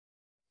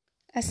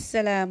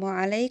Assalamu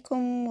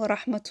alaikum wa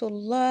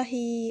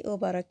rahmatullahi wa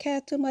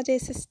barakatuh, my dear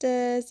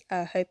sisters.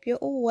 I hope you're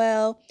all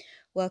well.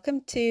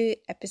 Welcome to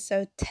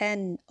episode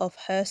 10 of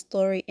Her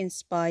Story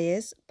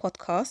Inspires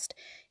podcast.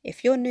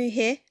 If you're new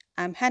here,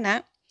 I'm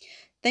Hannah.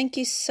 Thank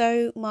you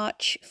so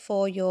much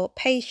for your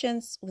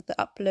patience with the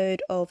upload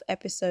of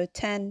episode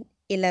 10,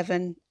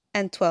 11,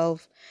 and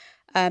 12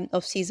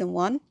 of season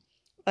 1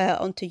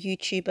 onto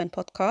YouTube and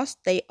podcast.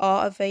 They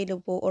are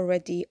available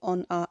already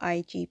on our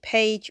IG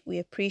page. We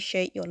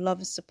appreciate your love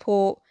and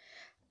support.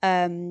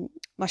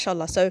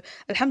 Mashallah. So,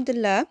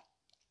 Alhamdulillah,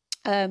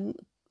 um,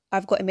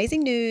 I've got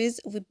amazing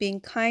news. We've been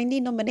kindly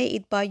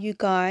nominated by you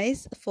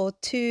guys for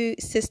 2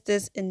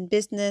 Sisters in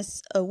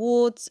Business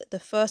awards. The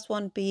first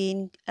one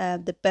being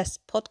the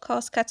best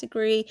podcast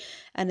category,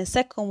 and the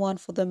second one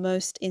for the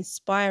most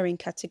inspiring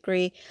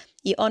category.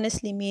 It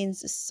honestly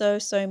means so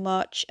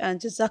much, and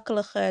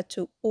Jazakallah khair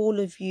to all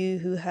of you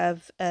who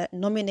have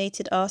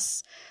nominated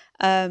us.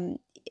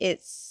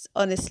 It's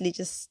honestly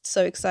just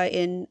so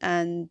exciting,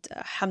 and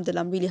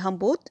alhamdulillah, I'm really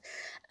humbled.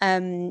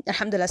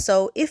 Alhamdulillah.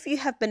 So if you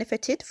have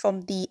benefited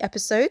from the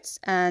episodes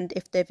and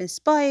if they've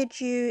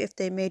inspired you, if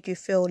they made you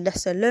feel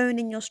less alone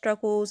in your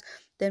struggles,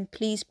 then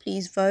please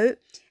vote.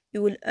 It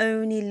will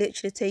only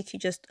literally take you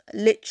just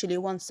literally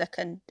 1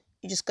 second.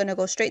 You're just gonna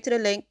go straight to the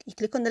link. You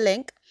click on the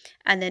link,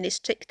 and then it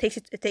takes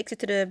it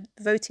to the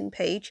voting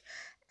page,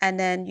 and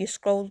then you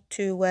scroll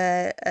to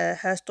where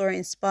Her Story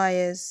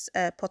Inspires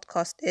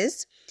podcast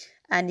is,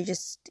 and you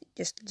just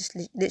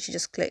literally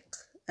just click,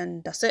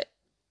 and that's it.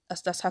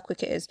 That's how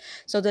quick it is.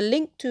 So the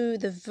link to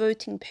the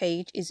voting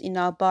page is in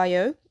our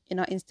bio, in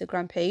our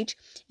Instagram page.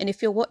 And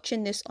if you're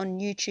watching this on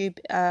YouTube,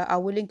 I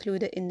will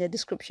include it in the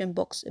description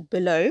box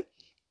below.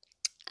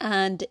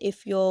 And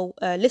if you're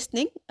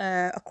listening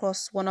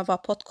across one of our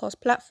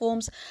podcast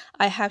platforms,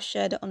 I have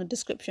shared it on the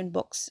description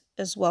box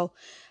as well.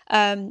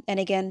 And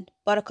again,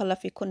 barakallah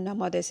fi kunna,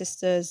 my dear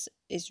sisters,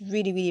 is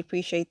really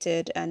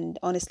appreciated. And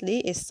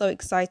honestly, it's so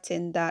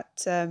exciting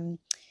that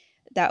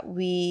that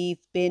we've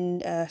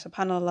been,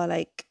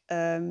 subhanallah,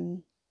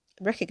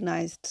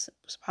 recognized,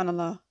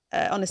 subhanallah.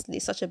 Honestly,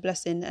 it's such a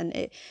blessing, and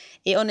it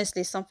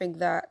honestly is something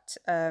that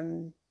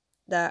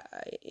that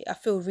I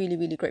feel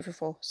really grateful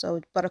for. So,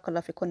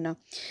 barakallah fi kunna.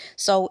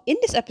 So, in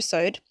this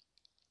episode,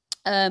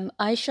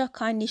 Aisha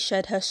kindly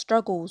shared her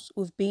struggles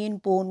with being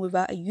born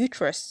without a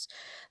uterus,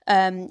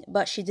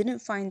 but she didn't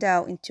find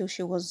out until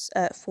she was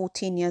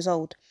 14 years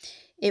old.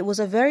 It was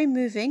a very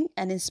moving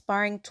and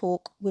inspiring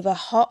talk with a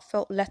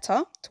heartfelt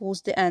letter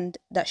towards the end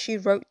that she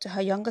wrote to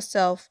her younger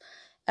self,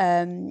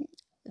 um,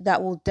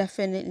 that will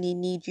definitely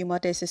need you, my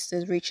dear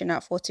sisters, reaching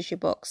out for a tissue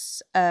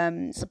box.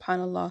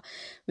 SubhanAllah.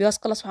 We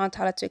ask Allah subhanahu wa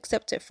ta'ala to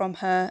accept it from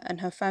her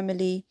and her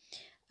family,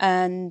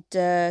 and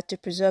to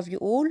preserve you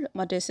all,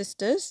 my dear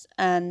sisters.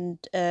 And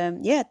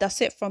yeah, that's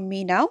it from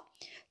me now.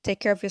 Take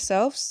care of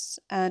yourselves,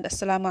 and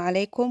assalamu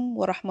alaikum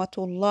wa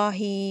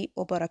rahmatullahi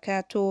wa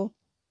barakatuh.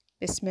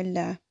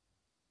 Bismillah.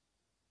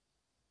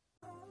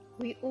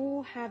 We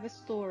all have a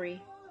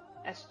story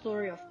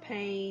of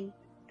pain,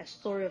 a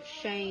story of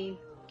shame,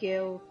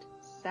 guilt,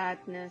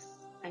 sadness,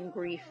 and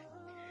grief.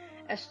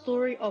 A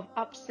story of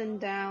ups and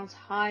downs,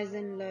 highs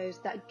and lows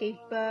that gave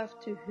birth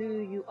to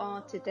who you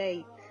are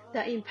today,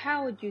 that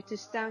empowered you to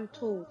stand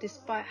tall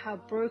despite how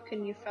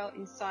broken you felt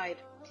inside.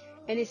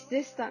 And it's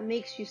this that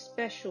makes you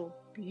special,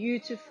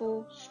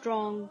 beautiful,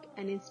 strong,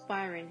 and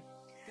inspiring.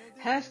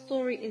 Her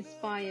Story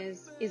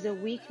Inspires is a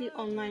weekly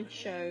online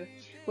show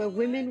where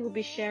women will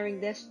be sharing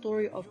their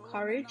story of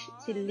courage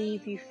to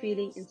leave you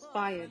feeling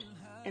inspired,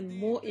 and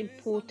more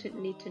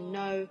importantly, to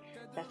know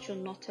that you're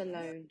not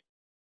alone.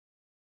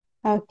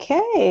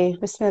 Okay,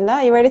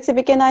 Bismillah. You ready to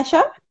begin,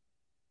 Aisha?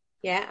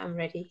 Yeah, I'm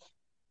ready.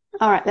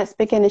 All right, let's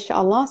begin,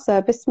 inshallah.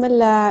 So,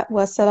 Bismillah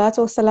wa salatu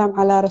wa salam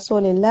ala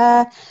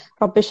Rasulillah.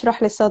 Rabbi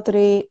shrah li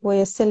sadri wa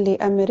yassir li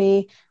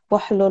amri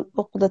wahlul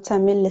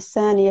uqdata min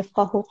lisani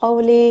yafqahu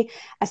qawli.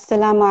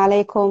 Assalamu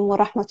alaikum wa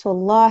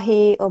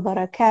rahmatullahi wa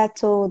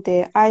barakatuh,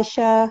 dear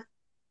Aisha.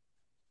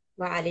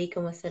 Wa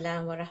alaikum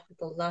assalam wa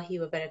rahmatullahi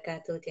wa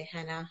barakatuh, dear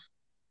Hannah.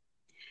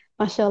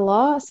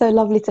 MashaAllah, so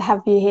lovely to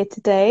have you here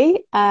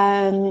today.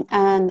 And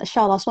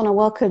inshallah, I just want to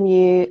welcome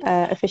you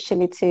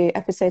officially to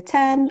episode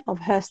 10 of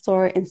Her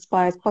Story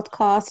Inspires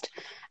podcast.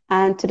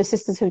 And to the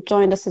sisters who've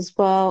joined us as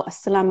well,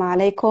 Assalamu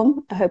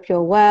alaikum. I hope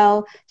you're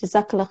well.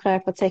 Jazakallah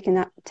khair for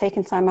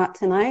taking time out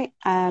tonight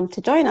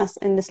to join us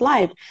in this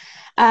live.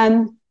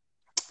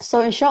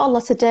 So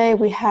inshallah today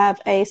we have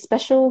a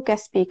special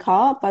guest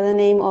speaker by the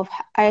name of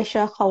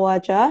Aisha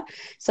Khawaja.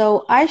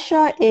 So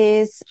Aisha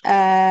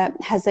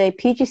has a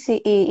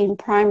PGCE in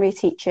primary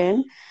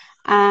teaching,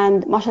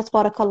 and mashallah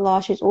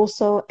tabarakallah, she's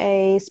also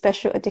a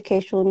special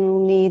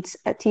educational needs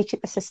teaching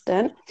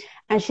assistant,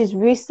 and she's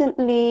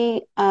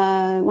recently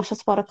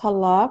mashallah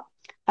tabarakallah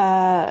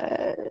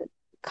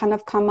kind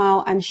of come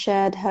out and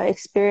shared her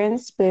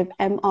experience with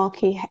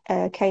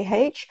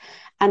MRKH.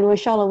 And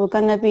inshallah, we're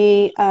going to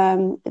be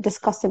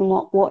discussing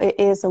what it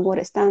is and what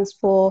it stands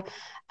for,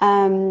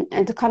 and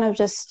to kind of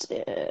just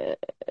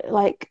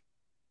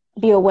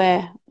be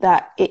aware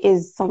that it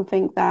is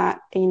something that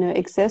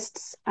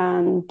exists,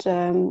 and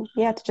to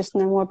just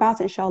know more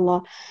about it,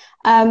 inshallah.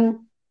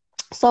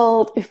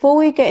 So before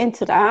we get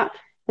into that,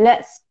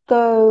 let's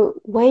go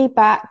way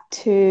back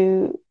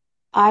to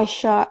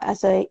Aisha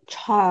as a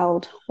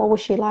child. What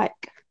was she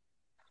like?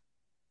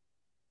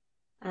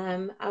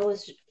 I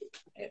was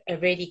a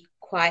really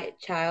quiet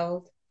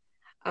child.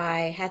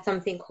 I had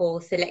something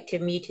called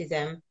selective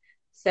mutism.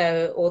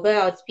 So although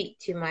I would speak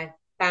to my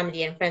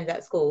family and friends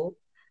at school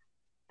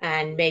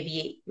and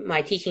maybe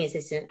my teaching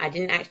assistant, I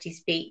didn't actually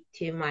speak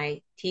to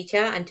my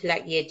teacher until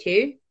like year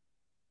 2.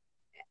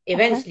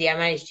 Eventually, I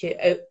managed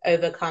to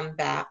overcome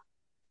that.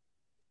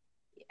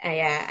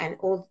 And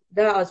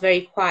although I was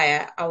very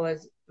quiet, I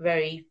was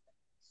very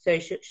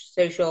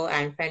social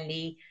and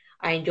friendly.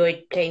 I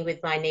enjoyed playing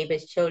with my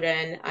neighbors'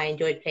 children. I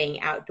enjoyed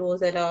playing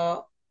outdoors a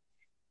lot.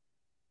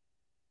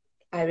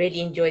 I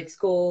really enjoyed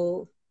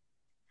school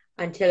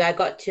until I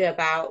got to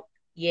about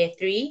year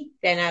 3.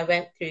 Then I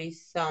went through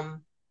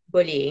some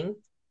bullying.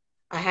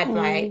 I had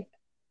my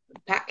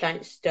packed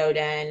lunch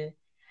stolen,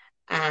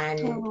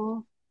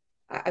 and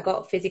I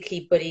got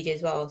physically bullied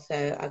as well.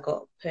 So I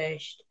got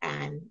pushed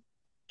and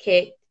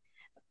kicked.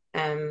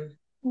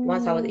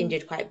 Once I was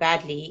injured quite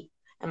badly,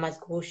 and my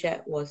school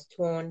shirt was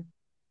torn.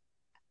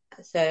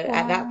 So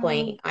at that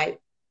point, I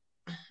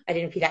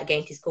didn't feel like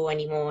going to school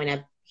anymore, and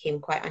I became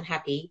quite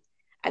unhappy.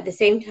 At the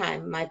same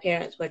time, my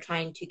parents were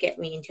trying to get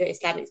me into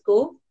Islamic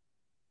school.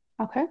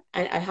 Okay.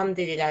 And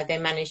alhamdulillah, they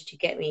managed to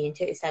get me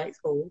into Islamic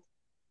school.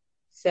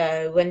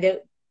 So when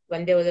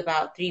there was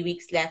about 3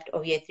 weeks left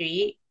of year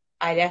 3,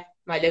 I left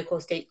my local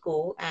state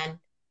school and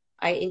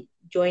I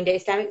joined the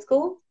Islamic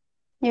school.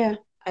 Yeah.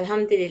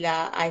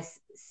 Alhamdulillah, I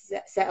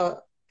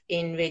settled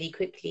in really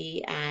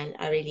quickly and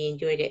I really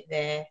enjoyed it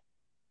there.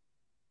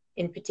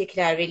 In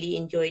particular, I really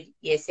enjoyed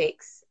year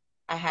 6.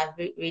 I have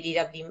really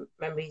lovely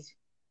memories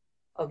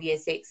of year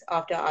 6.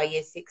 After our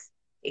year 6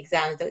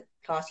 exams, the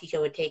class teacher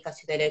would take us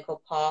to the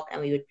local park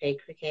and we would play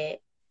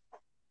cricket.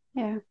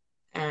 Yeah.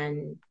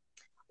 And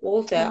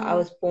also, I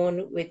was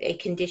born with a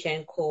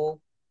condition called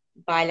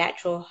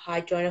bilateral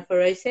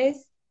hydronephrosis.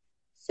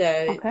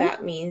 So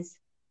that means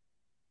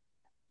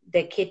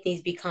the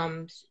kidneys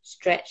become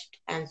stretched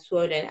and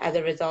swollen as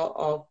a result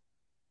of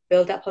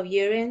buildup of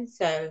urine.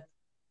 So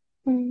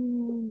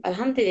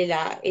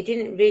alhamdulillah, it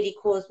didn't really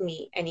cause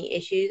me any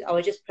issues. I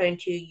was just prone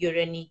to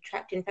urinary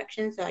tract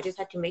infections. So I just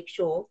had to make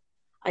sure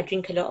I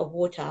drink a lot of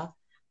water.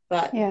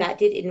 But that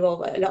did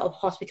involve a lot of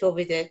hospital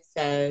visits.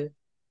 So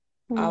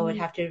I would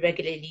have to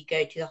regularly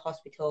go to the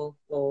hospital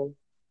for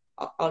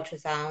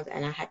ultrasounds,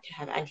 and I had to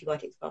have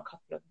antibiotics for a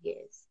couple of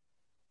years.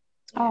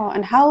 Oh,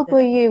 and how old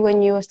were you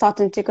when you were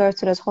starting to go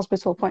to those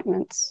hospital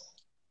appointments?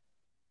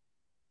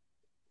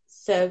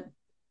 So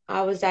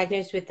I was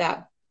diagnosed with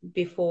that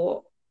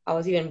before I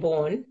was even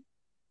born.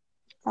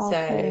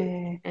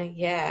 Okay.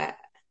 So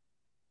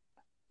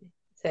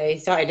so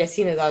it started as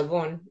soon as I was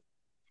born,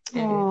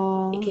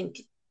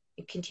 and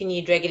it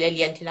continued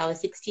regularly until I was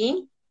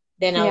 16.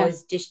 Then I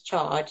was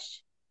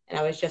discharged, and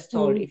I was just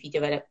told if you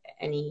develop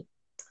any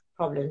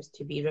problems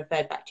to be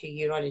referred back to a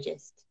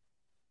urologist.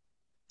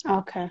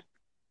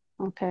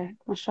 Okay,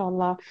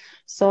 mashallah.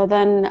 So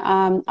then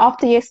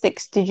after year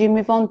 6, did you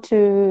move on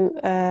to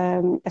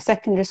a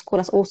secondary school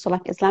that's also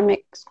like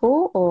Islamic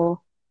school,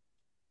 or?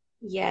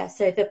 Yeah,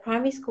 so the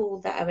primary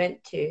school that I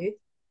went to,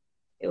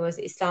 it was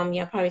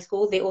Islamia Primary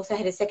School. They also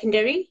had a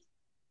secondary.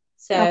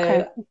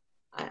 So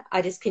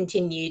I just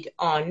continued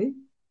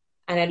on,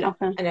 and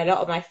a lot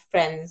of my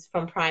friends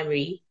from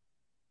primary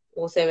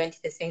also went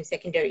to the same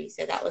secondary.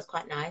 So that was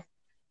quite nice.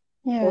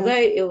 Yeah. Although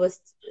it was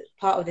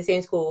part of the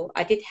same school,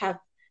 I did have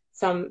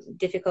some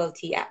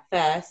difficulty at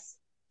first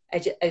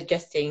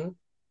adjusting.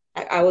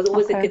 I was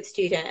always a good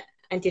student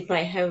and did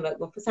my homework,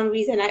 but for some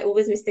reason I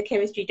always missed the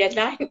chemistry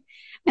deadline,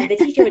 and the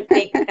teacher would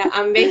think that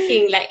I'm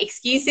making like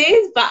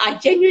excuses, but I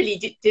genuinely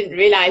didn't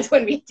realize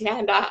when we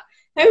turned our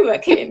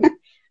homework in.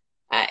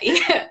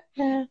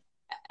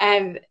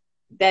 And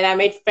then I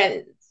made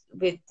friends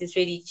with this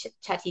really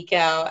chatty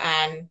girl,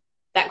 and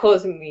that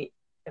caused me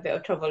a bit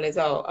of trouble as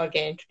well. I'll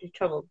get into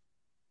trouble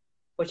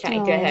for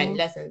chatting to her in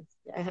lessons.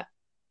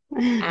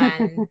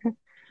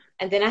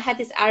 And then I had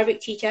this Arabic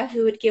teacher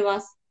who would give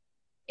us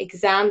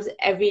exams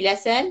every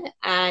lesson,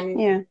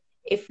 and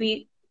if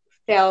we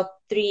failed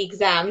 3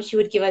 exams, she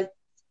would give us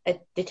a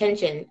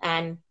detention.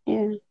 And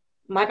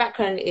my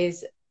background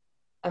is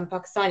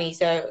Pakistani,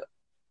 so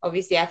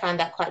obviously I found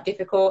that quite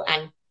difficult,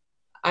 and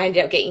I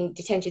ended up getting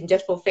detention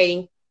just for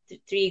failing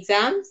 3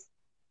 exams.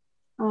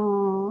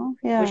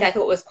 Which I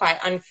thought was quite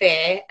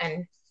unfair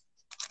and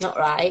not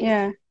right.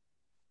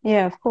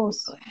 Yeah, of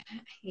course.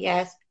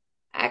 Yes,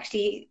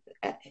 actually,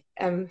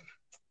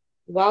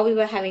 while we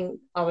were having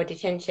our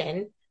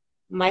detention,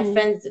 my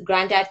friend's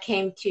granddad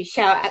came to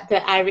shout at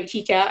the Arabic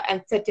teacher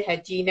and said to her,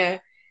 "Do you know,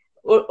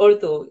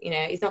 Urdu,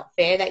 it's not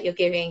fair that you're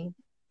giving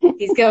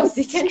these girls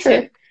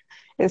detention."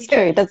 It's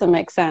true. It doesn't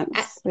make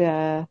sense.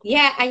 Yeah,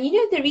 and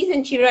the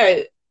reason she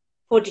wrote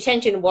for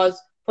detention was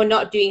for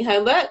not doing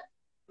homework,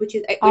 which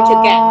again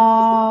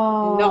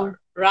is not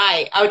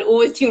right. I would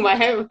always do my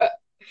homework. So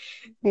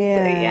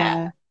yeah.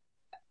 Yeah.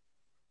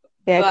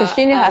 Yeah, because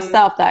she knew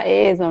herself that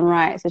it isn't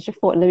right. So she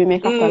thought, let me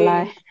make up a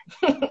lie.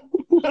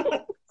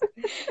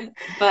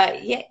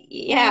 But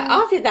yeah,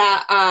 after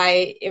that,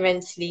 I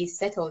eventually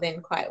settled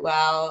in quite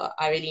well.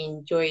 I really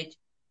enjoyed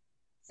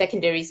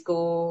secondary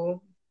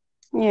school.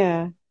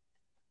 Yeah.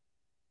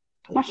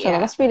 Mashallah, Yeah,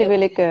 that's really,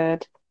 really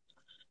good.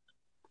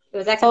 it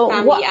was like So a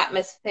family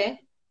atmosphere.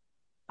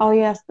 Oh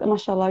yes,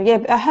 mashallah.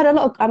 Yeah, I had a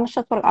lot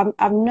of.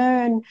 I've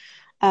known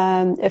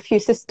a few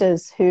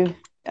sisters who've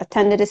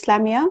attended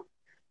Islamia,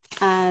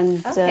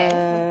 and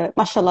Okay.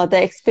 mashallah,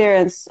 the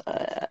experience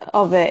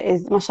of it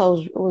is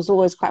mashallah was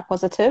always quite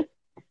positive.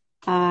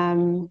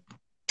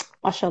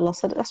 Mashallah,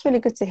 so that's really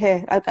good to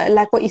hear. I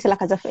like what you said,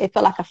 like it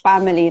felt like a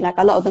family. Like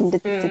a lot of them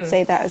did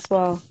say that as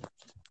well.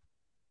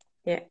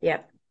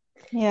 Yeah.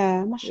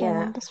 Yeah,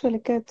 mashallah, that's really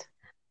good.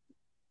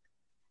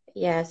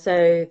 Yeah,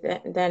 so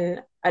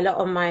then a lot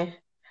of my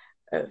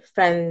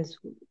friends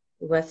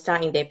were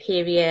starting their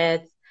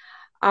periods.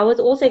 I was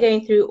also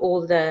going through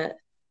all the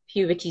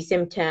puberty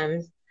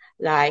symptoms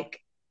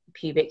like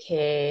pubic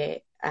hair,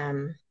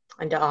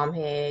 underarm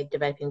hair,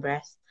 developing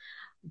breasts,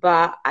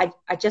 but I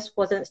just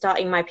wasn't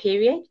starting my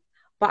period.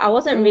 But I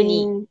wasn't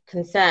really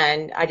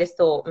concerned. I just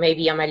thought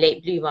maybe I'm a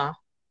late bloomer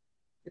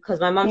because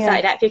my mom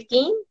started at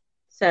 15.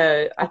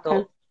 So I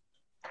thought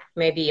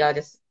maybe I'll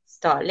just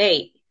start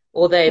late.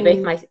 Although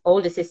both my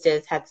older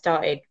sisters had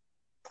started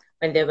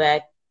when they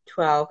were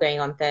 12 going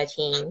on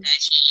 13.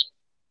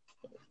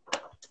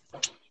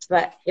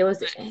 But it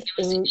was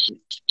in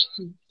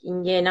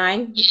year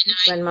 9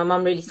 when my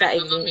mom really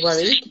started getting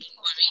worried.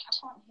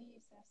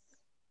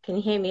 Can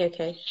you hear me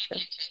okay? Sure.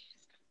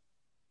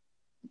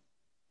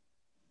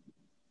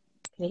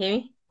 Can you hear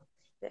me?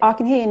 Oh, I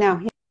can hear you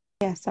now.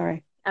 Yeah,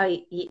 sorry. Oh,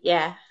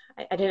 yeah.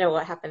 I don't know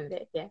what happened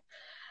there. Yeah.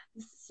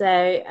 So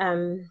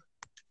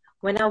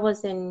when I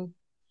was in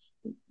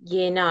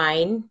year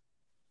 9,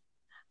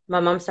 my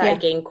mom started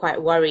getting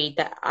quite worried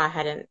that I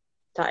hadn't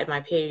started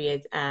my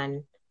periods,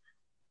 and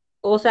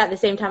also at the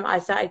same time I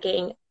started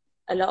getting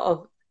a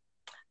lot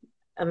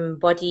of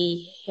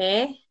body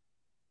hair.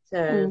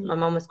 So my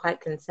mom was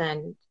quite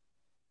concerned,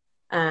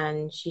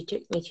 and she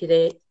took me to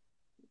the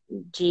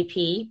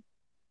GP,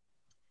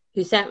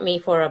 who sent me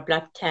for a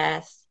blood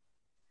test.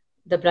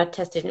 The blood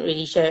test didn't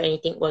really show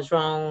anything was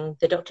wrong.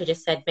 The doctor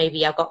just said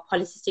maybe I got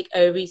polycystic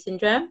ovary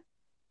syndrome.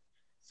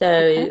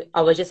 So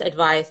I was just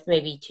advised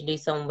maybe to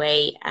lose some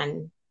weight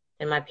and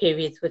then my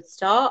periods would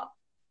start.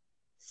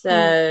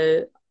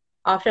 So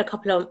after a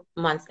couple of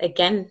months,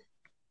 again,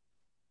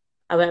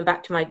 I went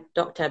back to my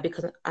doctor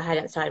because I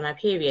hadn't started my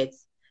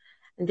periods.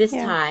 And this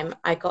time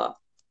I got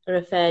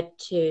referred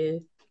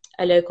to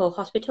a local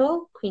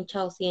hospital, Queen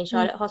Chelsea and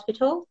Charlotte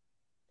Hospital.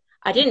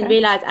 I didn't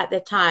realize at the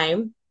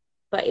time,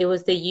 but it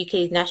was the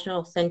UK's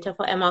National Centre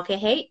for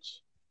MRKH.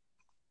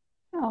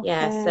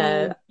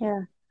 So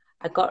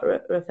I got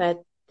referred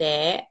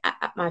there.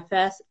 At my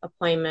first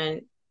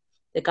appointment,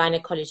 the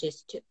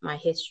gynecologist took my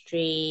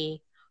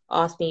history,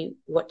 asked me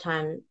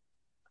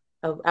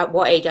at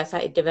what age I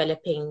started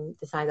developing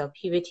the signs of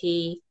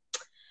puberty,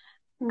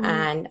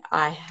 and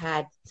I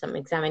had some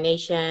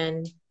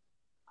examination.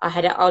 I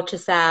had an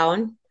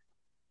ultrasound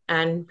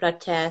and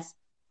blood test.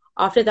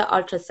 After the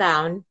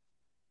ultrasound,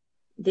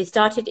 they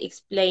started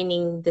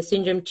explaining the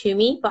syndrome to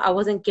me, but I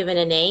wasn't given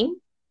a name.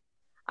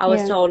 I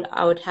was told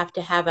I would have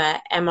to have an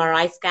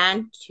MRI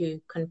scan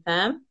to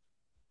confirm.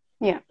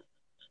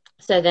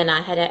 So then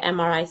I had an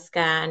MRI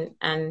scan,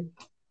 and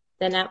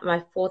then at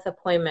my 4th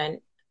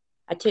appointment,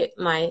 I took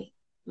my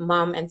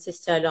mum and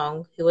sister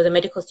along, who was a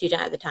medical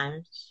student at the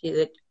time. She's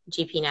a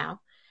GP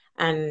now.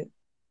 And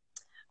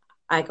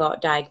I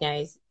got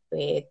diagnosed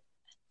with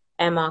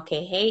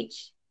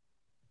MRKH.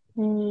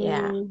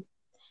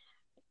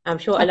 I'm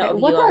sure a lot of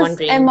you are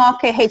wondering. What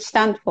does MRKH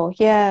stand for?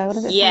 Yeah, what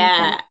does it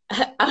stand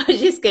for? I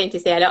was just going to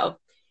say a lot of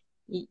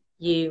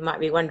you might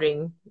be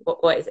wondering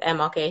what is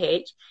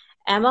MRKH.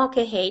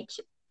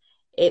 MRKH,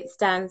 it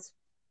stands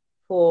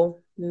for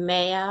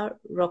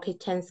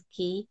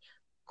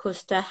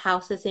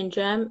Mayer-Rokitansky-Kuster-Hauser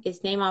syndrome.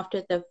 It's named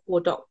after the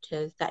 4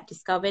 doctors that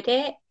discovered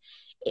it.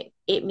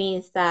 It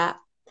means that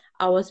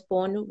I was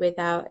born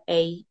without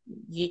a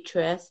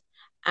uterus,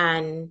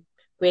 and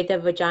where the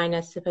vagina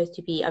is supposed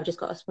to be, I've just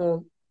got a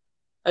small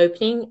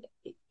opening,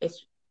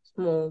 it's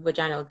small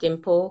vaginal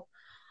dimple.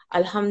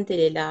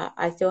 Alhamdulillah,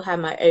 I still have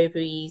my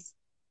ovaries.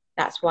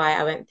 That's why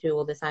I went through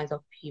all the signs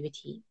of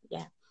puberty.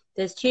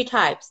 There's 2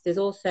 types. There's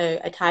also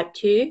a type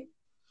 2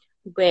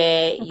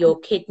 where your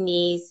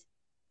kidneys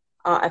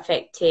are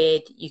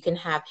affected. You can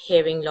have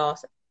hearing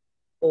loss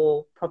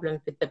or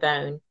problems with the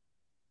bone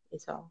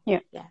as well.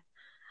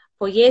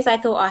 For years I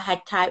thought I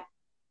had type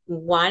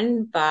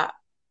 1, but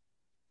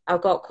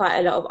I've got quite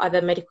a lot of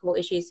other medical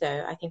issues,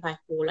 so I think I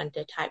fall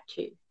under type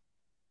 2.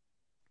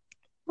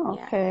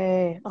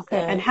 Okay.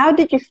 And how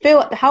did you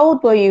feel? How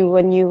old were you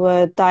when you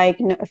were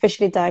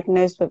officially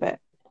diagnosed with it?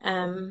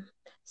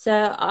 So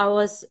I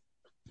was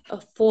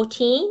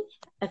 14,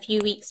 a few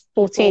weeks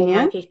 14,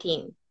 before my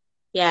 15th.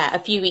 A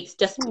few weeks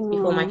just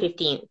before my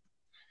 15th.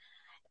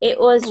 It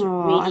was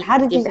Oh, and really how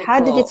did you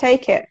difficult.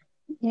 take it?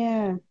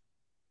 Yeah.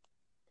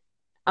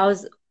 I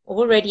was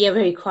already a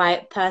very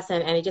quiet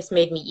person, and it just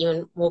made me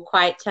even more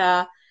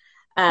quieter.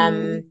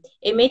 Mm,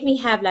 It made me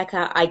have like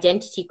a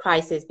identity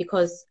crisis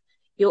because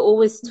you're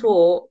always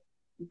taught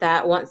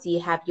that once you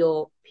have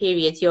your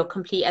periods, you're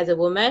complete as a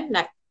woman,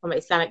 like from an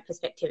Islamic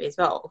perspective as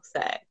well.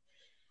 So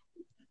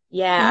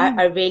yeah, yeah.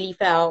 I really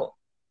felt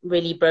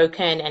really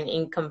broken and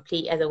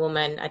incomplete as a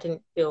woman. I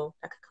didn't feel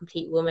like a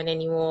complete woman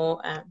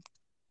anymore.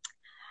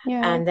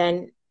 Yeah. And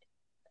then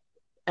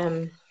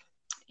um,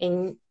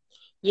 in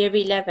year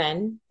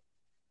 11,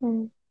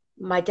 Mm,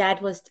 my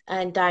dad was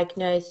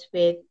diagnosed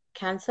with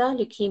cancer,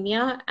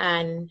 leukemia,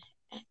 and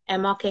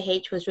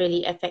MRKH was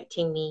really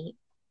affecting me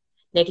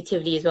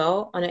negatively as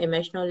well on an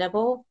emotional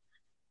level.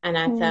 And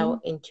I fell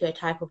mm, into a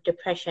type of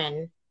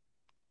depression.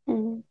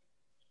 mm.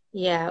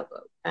 Yeah.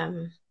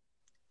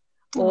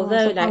 Oh,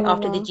 Although, like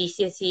after the subhanallah.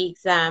 GCSE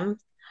exam,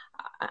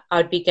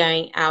 I'd be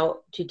going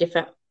out to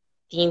different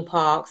theme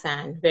parks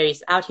and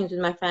various outings with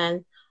my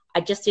friends.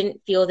 I just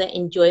didn't feel the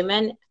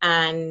enjoyment,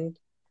 and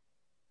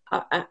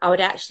I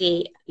would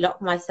actually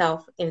lock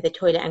myself in the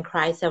toilet and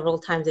cry several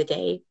times a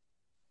day.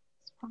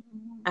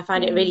 Subhanallah. I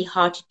found it Yeah. really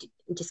hard to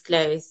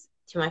disclose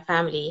to my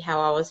family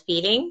how I was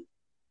feeling.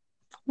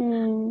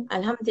 Mm,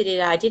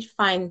 Alhamdulillah, I did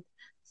find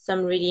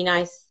some really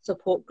nice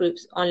support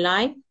groups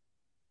online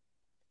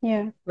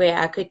yeah. where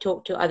I could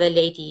talk to other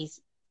ladies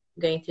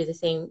going through the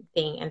same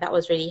thing, and that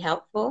was really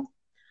helpful.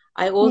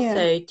 I Yeah.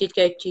 also did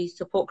go to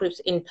support groups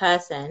in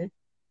person,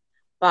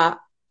 but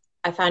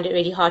I found it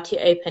really hard to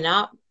open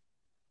up.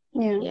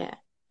 Yeah. Yeah,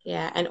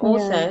 yeah. And Yeah.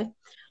 also,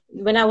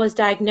 when I was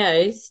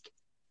diagnosed,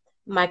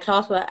 my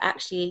class were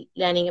actually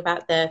learning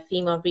about the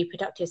female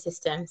reproductive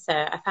system, so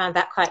I found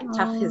that quite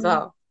tough as Oh,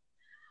 well.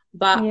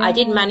 But I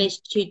did yeah.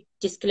 manage to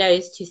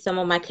disclose to some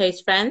of my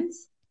close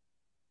friends.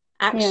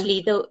 Yeah.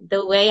 Actually,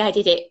 the way I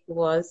did it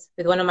was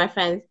with one of my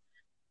friends.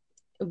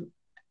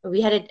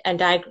 We had a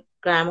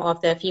diagram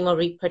of the female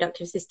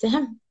reproductive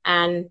system,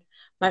 and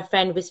my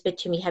friend whispered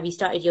to me, "Have you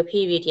started your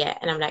period yet?"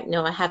 And I'm like,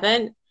 "No, I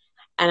haven't,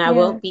 and I Yeah.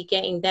 won't be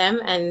getting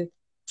them." And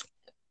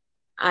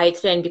I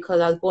explained because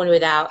I was born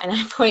without, and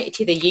I pointed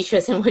to the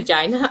uterus and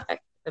vagina,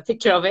 a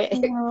picture of it.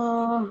 Yeah,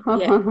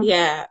 Oh.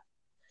 yeah.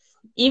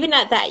 Even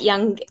at that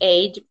young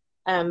age,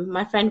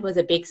 my friend was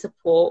a big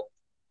support.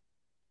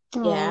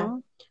 Yeah.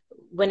 Oh.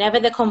 Whenever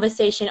the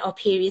conversation of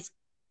periods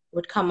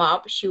would come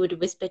up, she would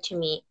whisper to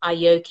me, "Are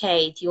you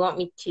okay? Do you want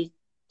me to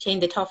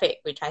change the topic?"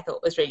 Which I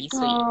thought was really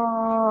sweet.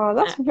 Oh, Uh,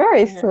 that's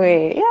very uh,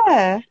 sweet.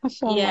 Yeah.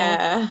 MashaAllah.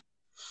 yeah.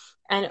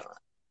 And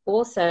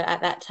also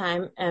at that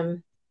time,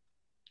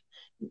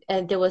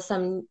 there was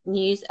some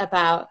news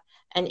about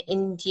an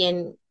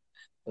Indian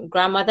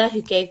grandmother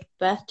who gave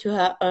birth to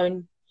her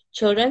own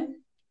children,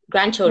 Yeah.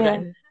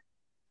 grandchildren,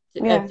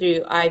 Yeah.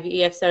 through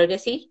IVF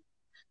surrogacy.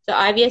 So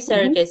IVF Hmm.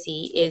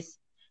 surrogacy is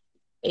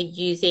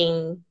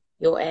using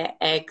your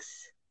eggs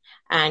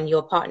and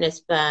your partner's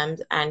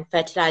sperms and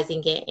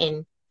fertilizing it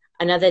in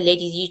another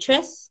lady's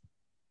uterus.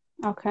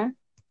 Okay.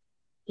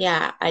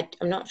 Yeah,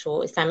 I'm not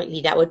sure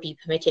Islamically that would be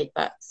permitted,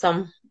 but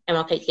some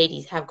MRH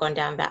ladies have gone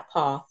down that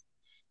path.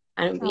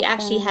 And we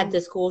actually had Okay.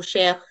 the school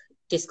sheikh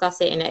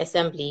discuss it in an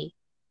assembly,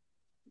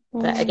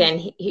 but Mm. again,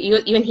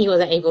 even he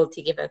wasn't able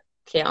to give a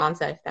clear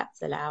answer if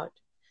that's allowed.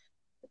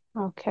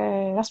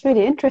 Okay. That's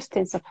really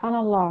interesting.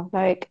 SubhanAllah.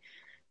 Like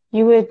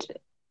you would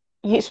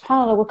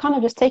SubhanAllah, we kind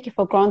of just take it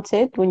for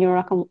granted when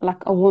you're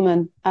like a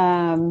woman,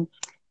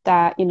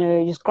 that,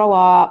 you just grow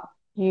up,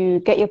 you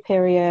get your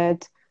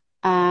period,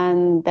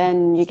 and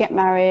then you get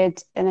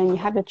married, and then you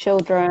have your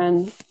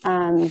children,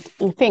 and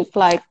you think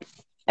like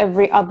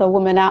every other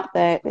woman out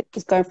there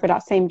is going through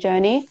that same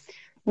journey,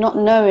 not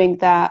knowing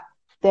that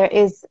there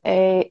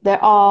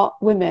are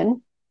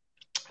women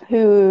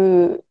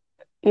who,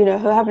 who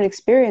haven't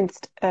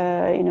experienced,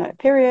 a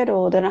period,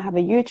 or they don't have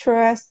a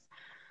uterus.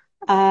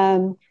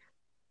 Um,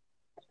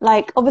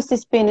 like obviously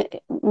it's been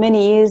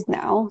many years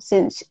now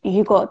since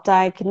you got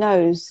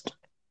diagnosed.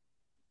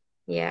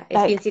 Yeah,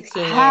 it's been Like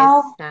 16 years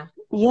how, now.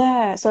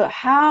 yeah, so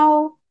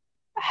how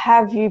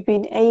have you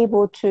been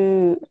able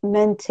to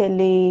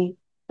mentally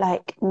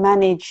like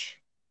manage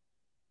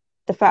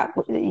the fact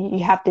that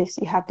you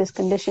have this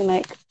condition?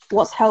 Like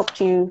what's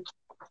helped you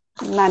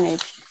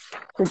manage,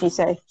 would you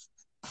say?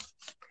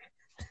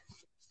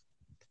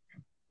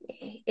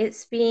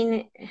 It's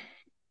been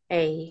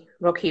a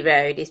rocky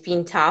road. It's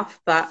been tough,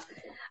 but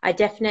I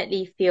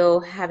definitely feel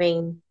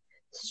having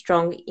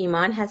strong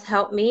iman has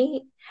helped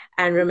me,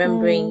 and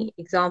remembering Mm,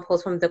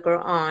 examples from the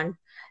Quran,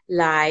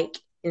 like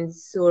in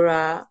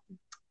Surah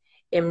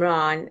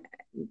Imran,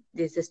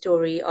 there's a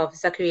story of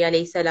Zakaria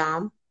alayhi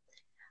salam,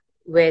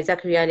 where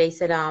Zakaria alayhi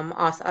salam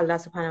asked Allah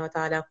subhanahu wa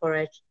ta'ala for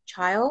a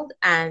child,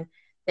 and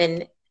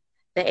then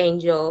the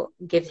angel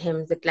gives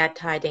him the glad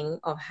tiding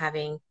of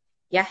having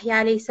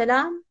Yahya alayhi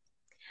salam.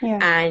 yeah.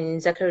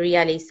 And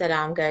Zakaria alayhi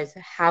salam goes,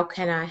 "How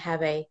can I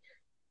have a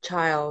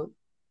child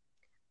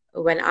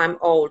when I'm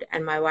old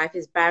and my wife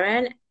is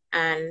barren?"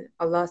 And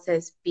Allah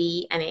says,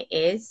 "Be," and it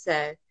is.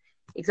 So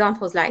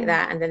examples like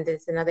that. And then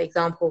there's another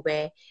example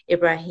where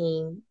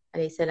Ibrahim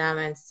alayhi salam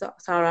and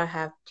Sarah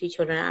have 2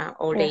 children at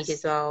old age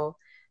as well,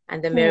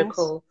 and the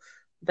miracle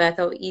birth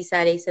of Isa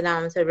alayhi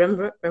salam. So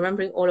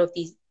remembering all of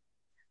these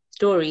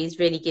stories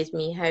really gives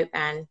me hope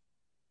and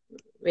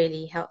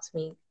really helps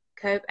me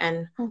cope.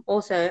 And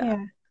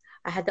also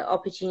I had the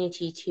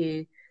opportunity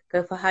to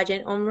go for Hajj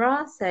and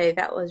Umrah, so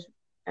that was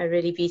a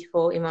really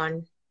beautiful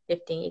iman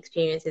lifting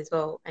experience as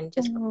well. And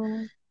just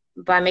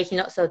by making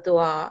lots of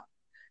dua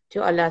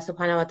to Allah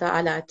subhanahu wa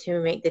ta'ala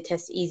to make the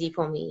test easy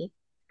for me,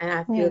 and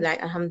I feel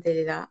like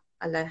alhamdulillah,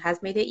 Allah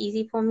has made it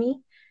easy for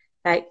me.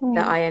 Like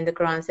the ayah in the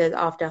Quran says,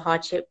 after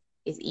hardship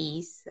is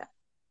ease.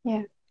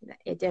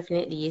 It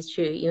definitely is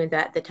true, even though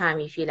at the time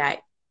you feel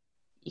like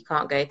you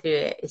can't go through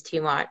it, it's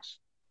too much.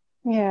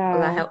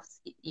 Allah helps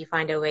you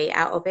find a way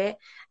out of it.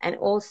 And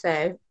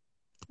also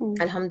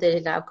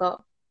alhamdulillah, I've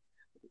got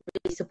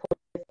really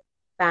supportive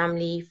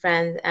family,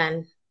 friends,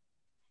 and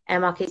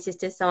market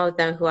sisters, some of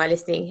them who are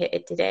listening here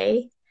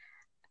today.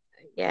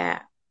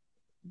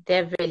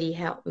 They've really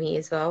helped me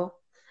as well.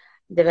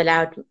 They've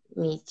allowed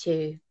me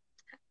to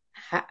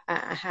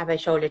have a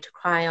shoulder to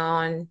cry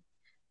on,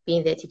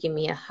 being there to give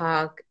me a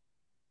hug,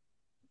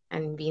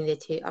 and being there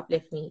to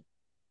uplift me.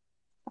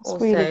 That's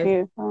also really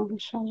beautiful,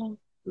 inshallah.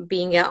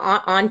 Being an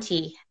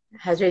auntie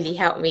has really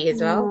helped me as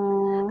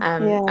well.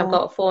 I've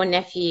got 4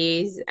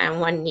 nephews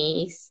and 1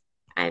 niece,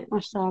 and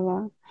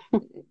mashallah,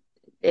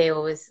 they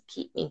always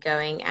keep me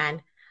going.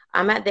 And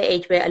I'm at the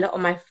age where a lot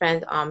of my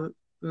friends are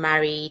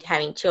married,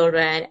 having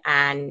children,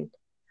 and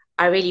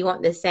I really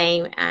want the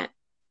same, and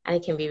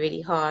it can be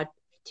really hard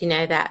to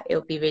know that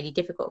it'll be really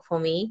difficult for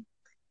me.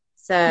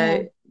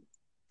 So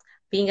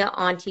being an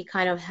auntie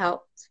kind of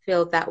helps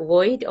fill that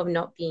void of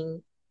not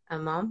being a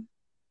mom.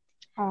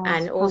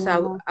 And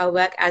also I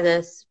work as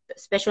a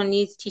special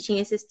needs teaching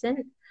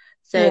assistant.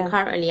 So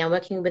currently I'm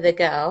working with a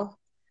girl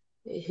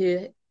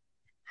who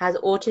has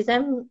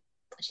autism.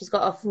 She's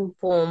got a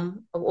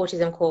form of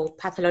autism called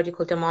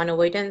pathological demand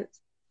avoidance.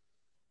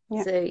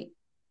 So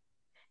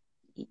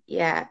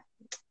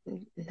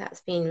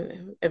that's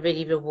been a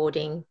really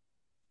rewarding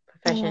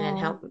profession and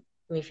helped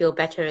me feel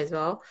better as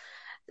well.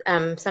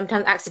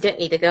 Sometimes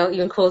accidentally the girl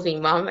even calls me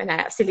mom, and I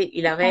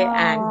absolutely love it.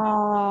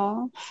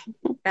 And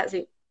that's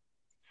it.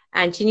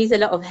 And she needs a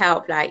lot of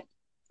help, like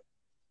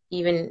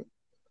even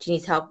she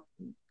needs help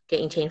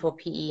getting changed for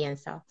PE and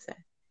stuff. So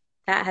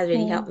that has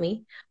really helped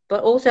me.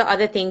 But also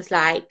other things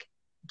like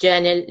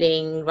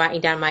journaling,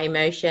 writing down my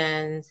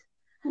emotions,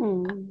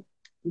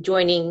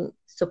 joining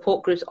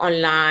support groups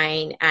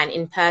online and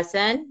in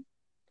person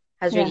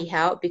has really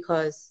helped,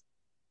 because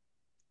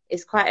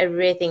it's quite a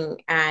rare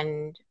thing,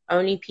 and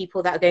only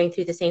people that are going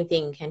through the same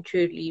thing can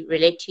truly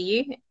relate to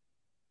you.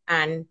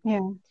 And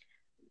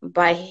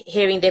by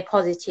hearing their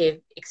positive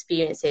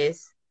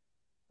experiences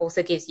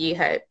also gives you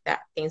hope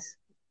that things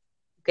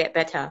get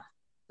better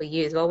for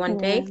you as well one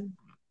day.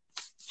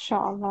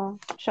 Inshallah,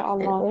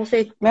 inshallah.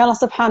 Also, may Allah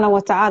subhanahu wa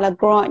ta'ala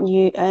grant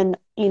you an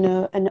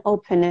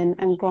opening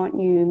and grant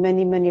you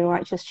many, many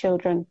righteous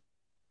children.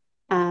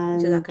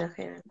 And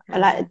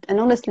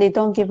honestly,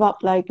 don't give up.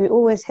 Like, we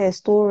always hear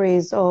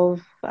stories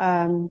of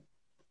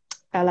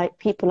like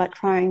people like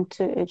trying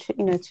to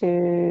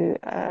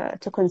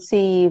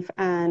conceive,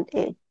 and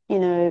it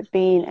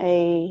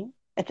being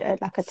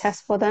like a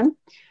test for them.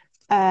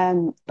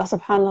 But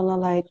subhanallah,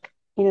 like,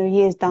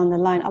 years down the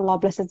line, Allah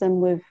blesses them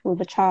with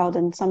a child,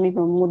 and some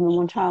even more than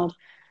 1 child.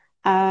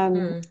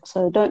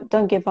 So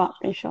don't give up,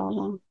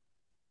 inshallah.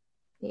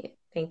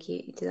 Thank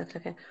you.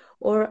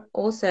 Or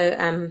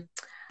also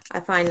I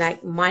find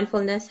like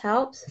mindfulness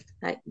helps,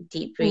 like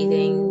deep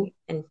breathing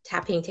and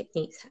tapping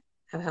techniques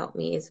have helped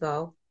me as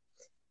well.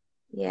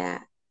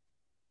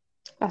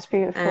 That's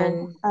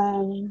beautiful.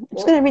 I'm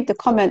just going to read the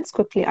comments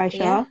quickly,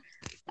 Aisha.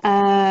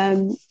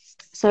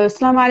 So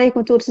assalamu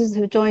alaikum to all sisters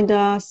who joined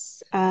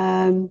us.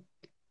 Sorry,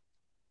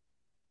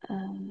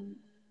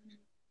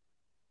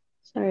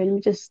 let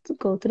me just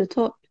go to the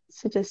top,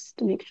 so just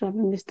to make sure I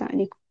haven't missed out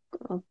any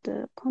of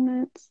the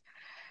comments.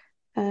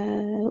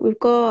 We've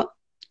got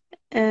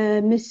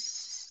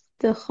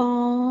Mr.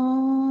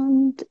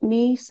 Khan,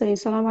 me saying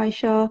salam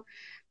Aisha,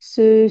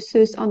 sus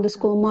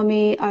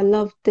 _mommy. I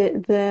loved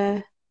it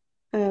there.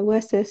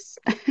 Where's this?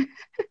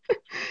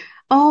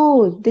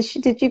 Oh,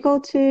 did you go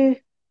to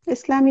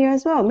Islamia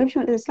as well? Maybe she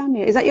went to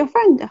Islamia. Is that your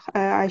friend,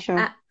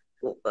 Aisha?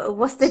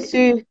 What's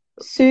the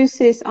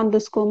sus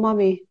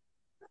 _mommy?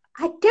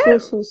 I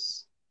don't.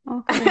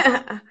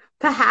 Okay.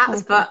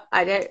 Perhaps, but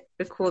I don't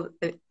recall.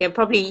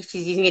 Probably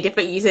she's using a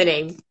different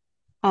username.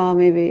 Oh,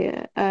 maybe.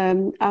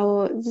 Assalamu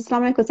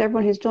alaikum to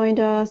everyone who's joined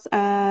us.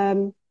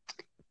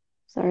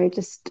 Sorry,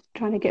 just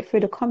trying to get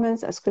through the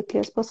comments as quickly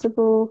as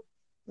possible.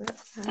 Wa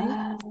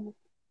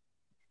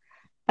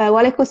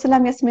alaikum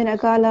salam, Yasmin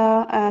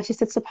Agala. She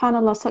said,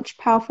 subhanallah, such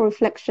powerful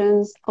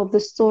reflections of the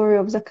story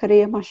of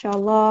Zakaria,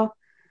 mashallah.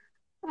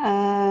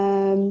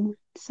 Assalamu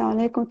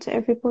alaikum to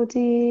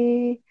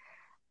everybody.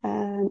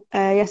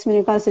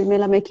 Yasmin Agala said, may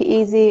Allah make it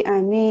easy,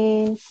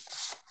 ameen.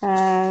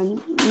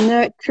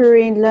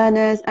 Nurturing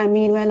learners,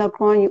 ameen. May Allah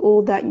grant you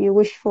all that you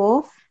wish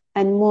for.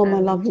 and more, my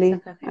lovely.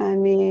 Jazakallah khair. I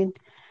mean,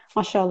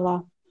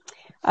 mashallah.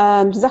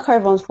 Jazakallah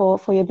everyone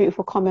for your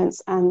beautiful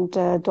comments and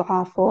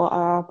dua for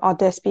our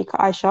dear speaker,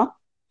 Aisha.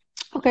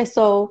 Okay,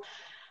 so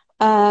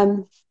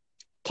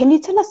can you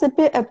tell us a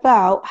bit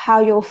about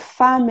how your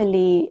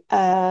family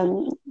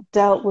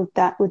dealt with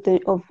that, with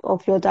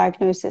of your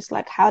diagnosis?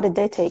 Like, how did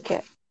they take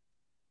it?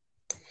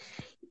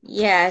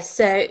 Yeah,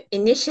 so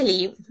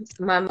initially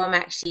my mom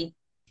actually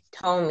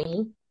told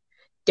me,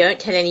 don't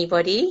tell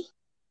anybody.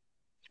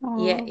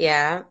 Oh.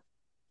 Yeah.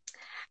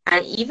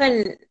 And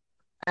even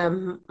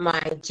my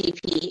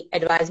GP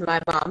advised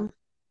my mom,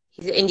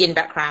 he's an Indian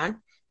background,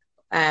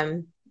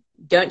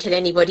 don't tell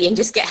anybody and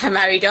just get her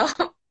married off.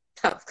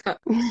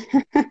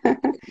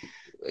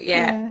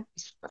 Yeah.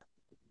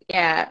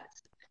 Yeah.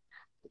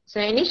 So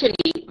initially,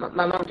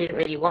 my mom didn't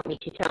really want me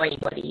to tell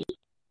anybody.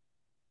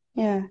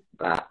 Yeah.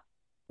 But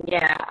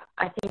yeah,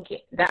 I think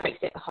that makes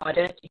it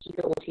harder to keep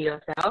it all to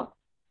yourself.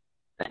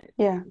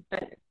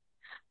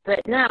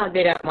 But now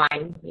they don't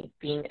mind me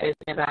being open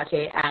about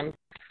it. And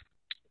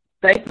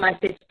both my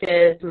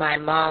sisters, my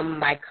mom,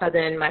 my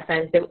cousin, my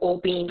friends, they've all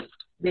been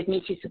with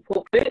me to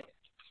support groups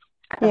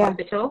at the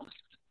hospital.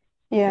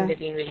 Yeah. And they've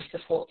been really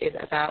supportive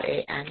about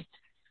it. And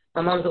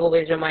my mom's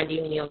always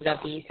reminding me of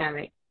lovely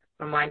Islamic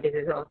reminders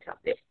as well to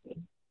uplift me.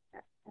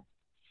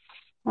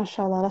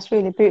 MashaAllah, that's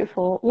really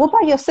beautiful. What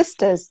about your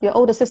sisters, your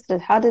older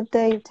sisters? How did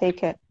they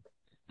take it?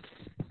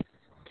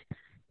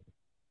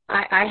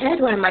 I heard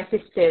one of my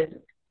sisters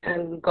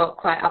got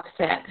quite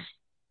upset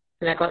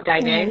when I got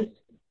diagnosed.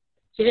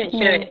 She didn't show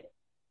it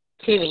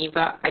to me,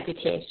 but I did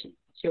hear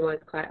she was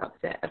quite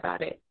upset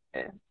about it.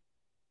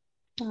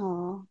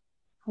 Oh,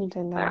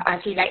 alhamdulillah.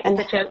 I feel like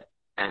it's such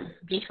a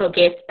beautiful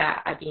gift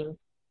that I've been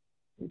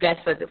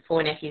blessed for the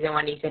 4 nephews and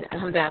 1 niece, and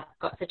alhamdulillah, I've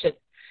got such a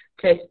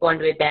close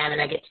bond with them,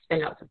 and I get to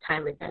spend lots of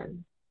time with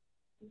them.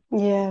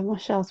 Yeah,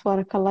 mashallah,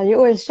 tabarakallah. You're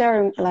always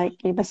sharing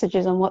like your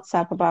messages on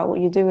WhatsApp about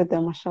what you do with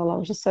them, mashallah,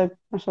 which is so,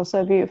 mashallah,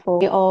 so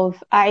beautiful.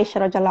 Of Aisha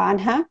radiallahu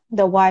anha,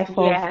 the wife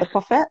of the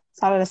Prophet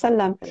sallallahu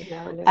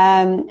alaihi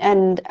wasallam,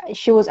 and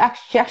she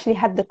actually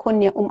had the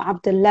kunya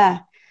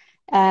Abdullah,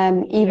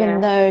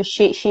 even though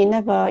she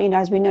never,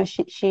 as we know,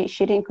 she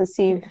didn't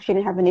conceive, she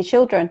didn't have any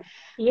children.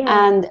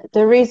 And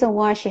the reason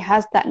why she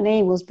has that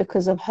name was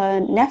because of her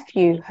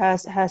nephew, her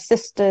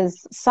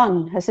sister's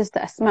son. Her sister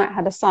Asma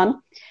had a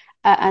son,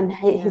 and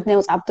his name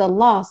was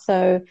Abdullah.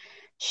 So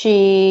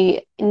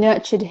she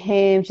nurtured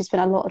him, she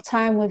spent a lot of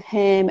time with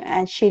him,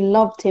 and she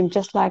loved him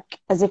just like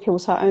as if he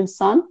was her own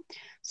son.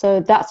 So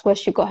that's where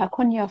she got her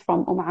kunya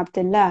from,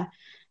 Abdullah.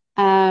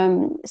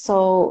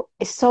 So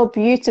it's so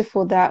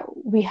beautiful that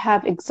we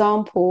have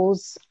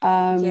examples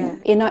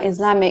in our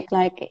Islamic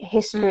like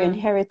history and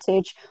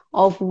heritage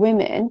of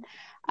women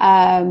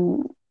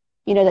that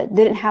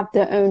didn't have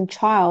their own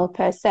child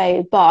per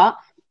se, but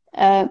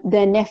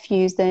their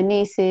nephews, their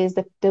nieces,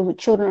 the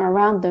children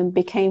around them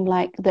became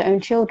like their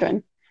own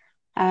children.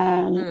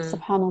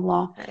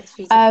 Subhanallah. That's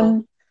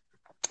beautiful.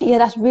 Yeah,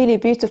 that's really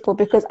beautiful,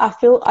 because I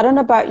don't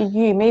know about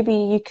you, maybe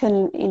you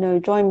can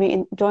join me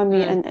in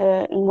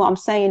what I'm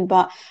saying,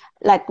 but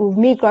like with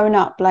me growing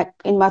up, like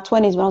in my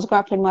 20s, when I was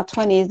growing up in my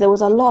 20s, there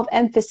was a lot of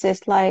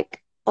emphasis like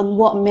on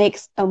what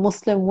makes a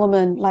Muslim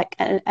woman like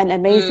an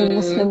amazing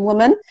Muslim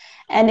woman,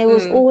 and it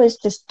was always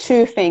just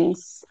 2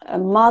 things: a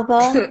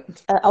mother,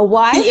 a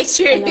wife,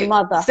 and a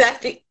mother.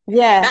 Exactly.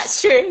 Yeah,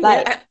 that's true.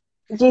 Like,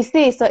 do you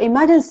see? So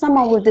imagine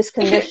someone with this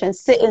condition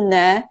sitting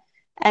there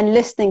and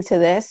listening to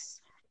this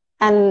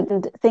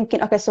and thinking,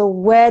 okay, so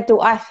where do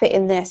I fit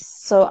in this?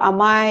 So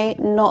am I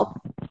not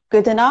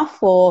good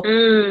enough, or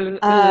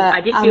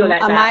I did feel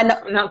like that. I'm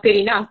not good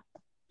enough.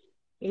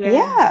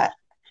 Yeah.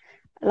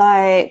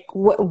 Like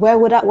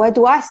where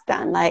do I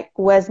stand? Like,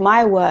 where's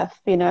my worth?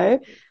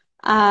 And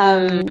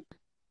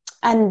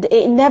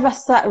it never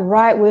sat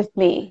right with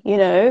me,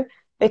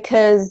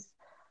 because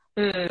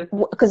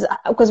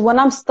when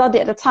I'm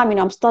studying at the time,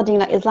 I'm studying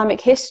like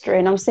Islamic history,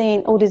 and I'm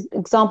seeing all these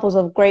examples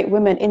of great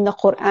women in the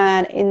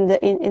Quran, in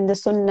the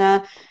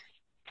Sunnah,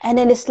 and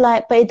then it's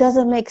like, but it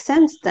doesn't make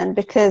sense then,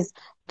 because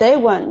they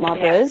weren't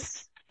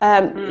mothers,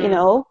 and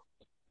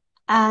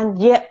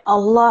yet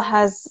Allah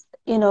has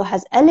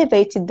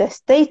elevated their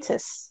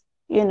status,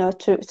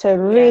 to a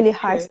really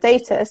high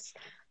status.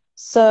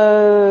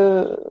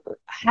 So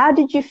how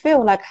did you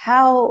feel? Like,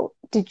 how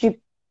did you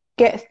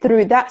get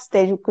through that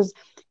stage? Because,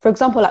 for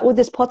example, like with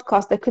this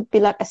podcast, there could be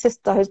like a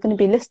sister who's going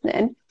to be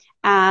listening,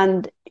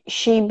 and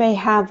she may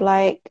have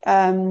like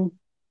a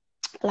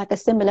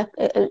similar,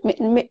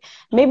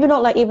 maybe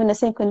not like even the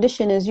same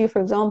condition as you,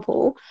 for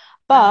example,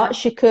 but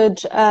she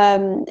could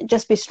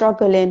just be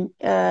struggling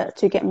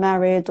to get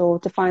married or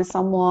to find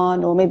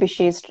someone, or maybe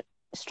she's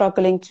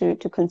struggling to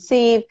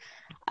conceive.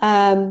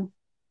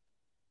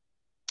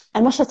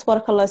 And mashallah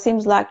tabarakallah, it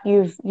seems like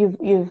you've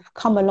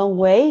come a long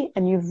way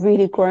and you've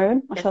really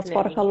grown, mashallah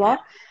tabarakallah.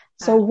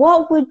 So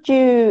what would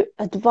you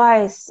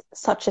advise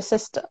such a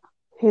sister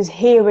who's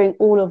hearing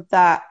all of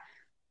that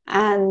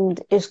and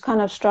is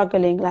kind of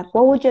struggling? Like,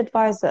 what would you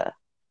advise her?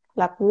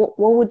 Like, what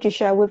would you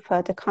share with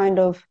her to kind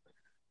of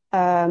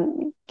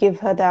give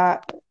her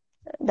that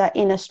that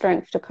inner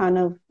strength to kind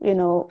of,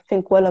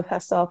 think well of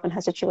herself and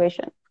her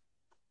situation?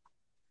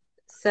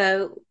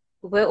 So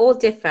we're all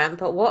different,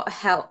 but what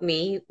helped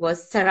me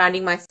was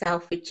surrounding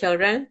myself with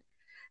children.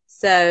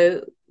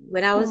 So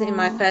when I was in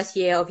my first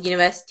year of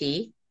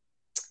university,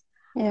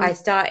 I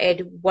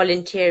started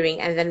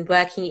volunteering and then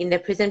working in the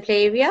prison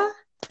play area.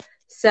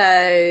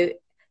 So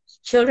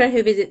children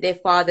who visit their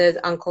father's,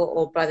 uncle,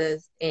 or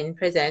brothers in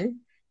prison,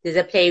 there's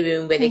a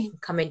playroom where they can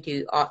come and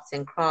do arts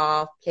and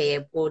craft, play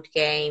a board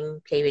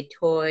game, play with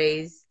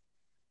toys.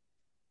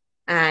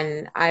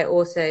 And I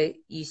also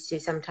used to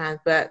sometimes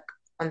work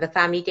on the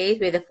family days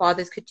where the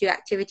fathers could do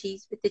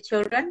activities with the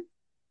children,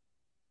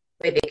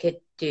 where they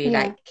could do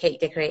like cake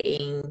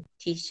decorating,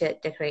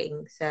 t-shirt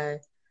decorating. So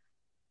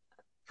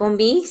for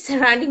me,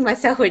 surrounding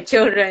myself with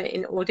children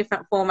in all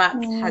different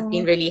formats has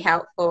been really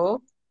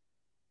helpful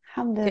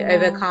to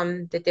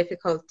overcome the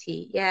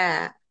difficulty.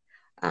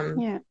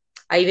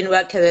 I even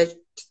worked as a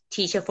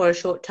teacher for a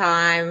short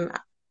time.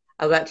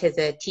 I worked as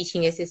a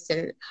teaching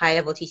assistant,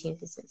 high-level teaching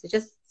assistant. So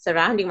just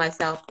surrounding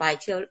myself by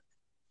children.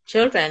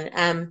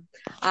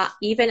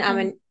 Even I'm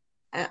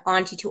an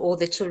auntie to all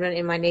the children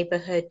in my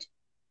neighborhood,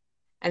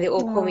 and they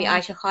all call me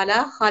Aisha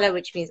Khala,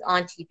 which means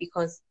auntie,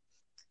 because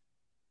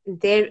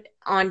their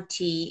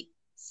aunties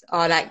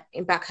are like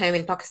back home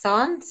in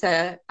Pakistan.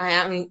 So I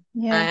am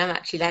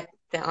actually like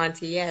the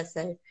auntie.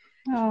 So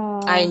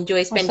I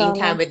enjoy spending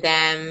time with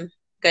them,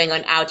 going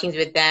on outings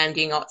with them,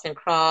 doing arts and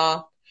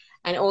craft.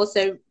 And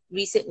also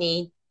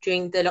recently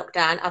during the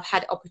lockdown, I've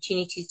had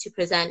opportunities to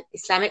present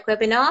Islamic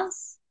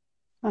webinars.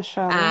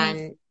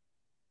 And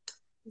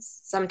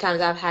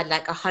sometimes I've had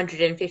like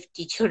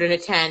 150 children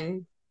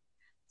attend.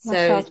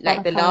 So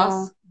like the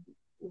last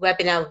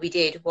webinar we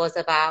did was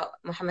about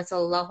Muhammad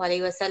sallallahu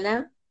alaihi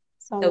wasallam.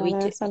 So we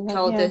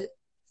told the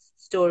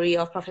story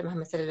of Prophet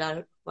Muhammad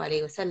sallallahu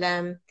alaihi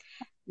wasallam.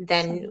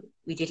 Then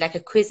we did like a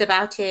quiz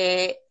about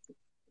it.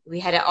 We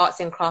had an arts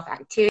and craft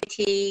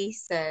activity.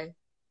 So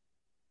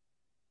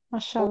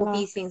all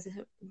these things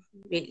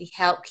really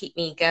help keep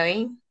me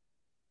going.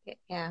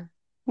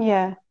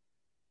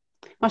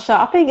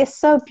 Mashallah, I think it's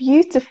so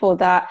beautiful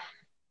that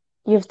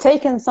you've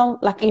taken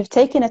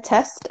a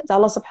test that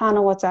Allah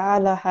subhanahu wa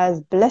ta'ala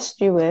has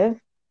blessed you with.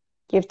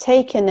 You've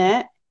taken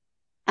it,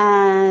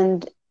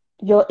 and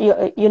you're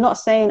not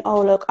saying,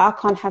 oh look, I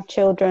can't have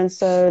children,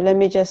 so let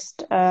me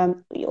just it's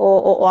going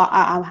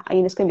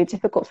to be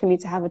difficult for me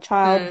to have a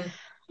child,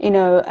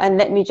 and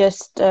let me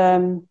just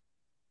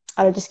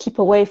I'll just keep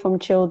away from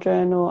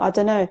children, or I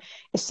don't know.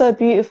 It's so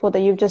beautiful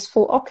that you've just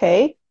thought,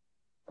 okay,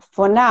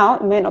 for now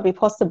it may not be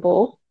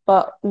possible,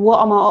 but what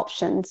are my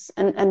options,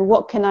 and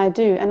what can I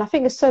do? And I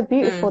think it's so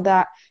beautiful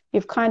that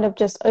you've kind of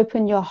just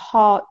opened your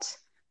heart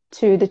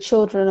to the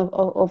children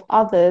of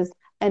others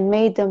and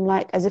made them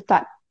as if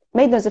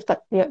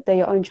they're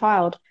your own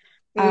child.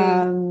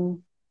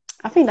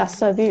 I think that's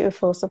so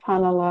beautiful,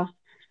 subhanallah.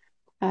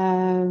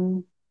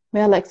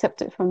 May Allah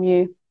accept it from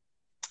you.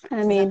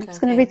 I mean, I'm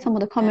just going to read some of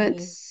the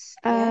comments.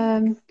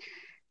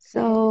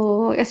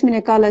 So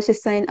Yasmin Gala is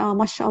just saying, oh,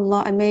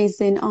 mashallah,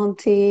 amazing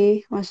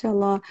auntie,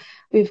 mashallah.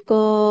 We've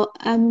got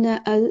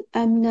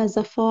Amna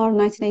Zafar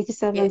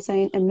 1987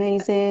 saying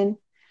amazing.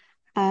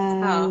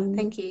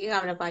 Thank you,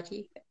 Amna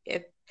Baji.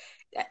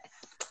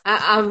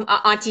 I'm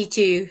auntie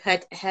to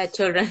her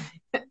children.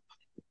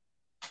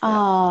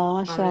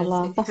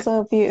 Mashallah, that's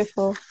so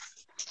beautiful,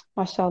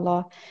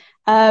 mashallah.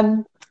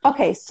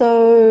 Okay,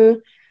 so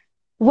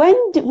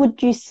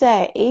would you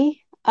say,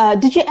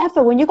 did you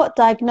ever, when you got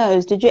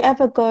diagnosed, did you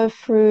ever go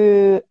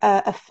through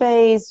a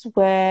phase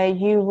where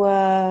you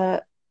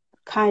were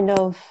kind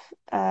of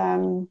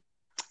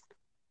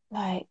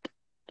like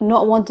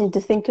not wanting to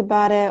think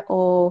about it,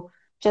 or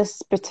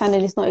just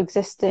pretending it's not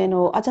existing,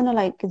 or I don't know,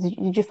 like,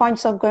 did you find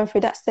yourself going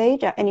through that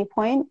stage at any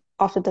point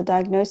after the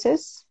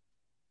diagnosis?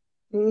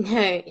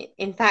 No,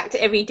 in fact,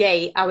 every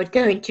day I would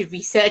go into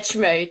research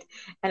mode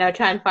and I'll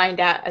try and find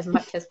out as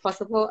much as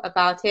possible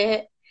about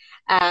it.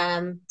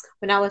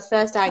 When I was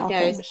first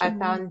diagnosed, I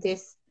found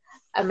this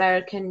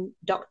American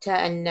doctor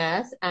and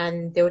nurse,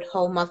 and they would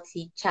hold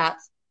monthly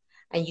chats,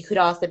 and you could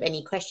ask them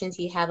any questions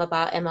you have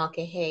about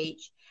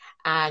MRKH,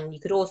 and you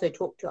could also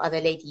talk to other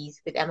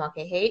ladies with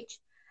MRKH.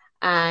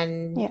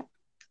 And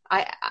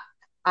I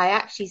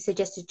actually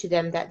suggested to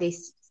them that they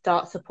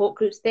start support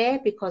groups there,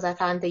 because I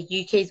found the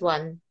UK's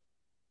one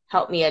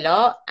helped me a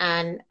lot.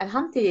 And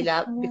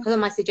alhamdulillah, because of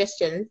my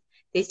suggestions,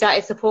 they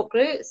started support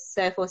groups.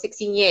 So for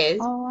 16 years,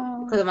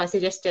 because of my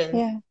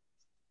suggestions,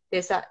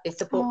 they started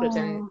support groups.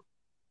 And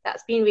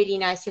that's been really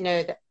nice to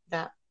know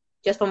that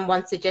just from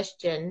one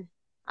suggestion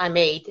I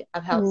made,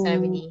 I've helped so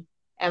many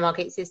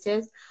MRK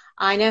sisters.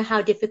 I know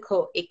how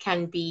difficult it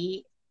can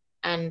be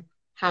and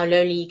how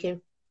lonely you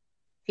can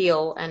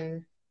feel.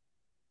 And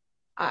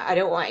I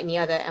don't want any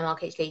other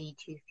MRKH lady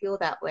to feel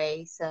that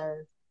way. So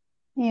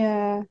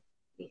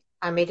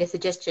I made a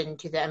suggestion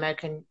to the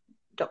American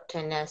doctor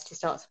and nurse to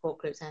start support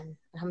groups, and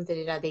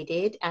alhamdulillah they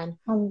did. And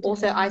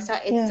also I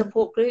started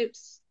support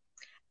groups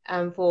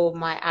for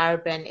my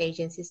Arab and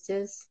Asian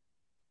sisters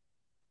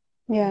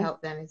to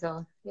help them as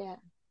well.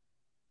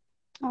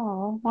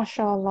 Oh,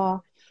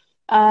 mashallah.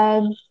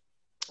 Um,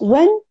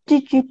 when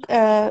did you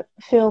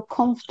feel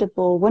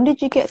comfortable? When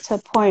did you get to a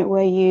point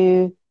where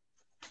you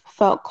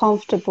felt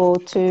comfortable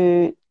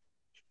to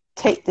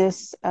take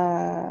this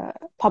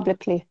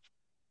publicly?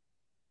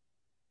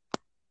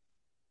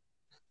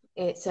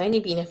 It's only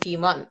been a few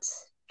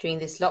months during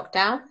this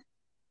lockdown.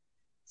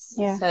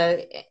 Yeah.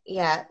 So,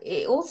 yeah,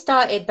 it all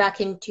started back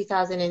in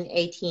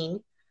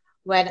 2018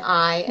 when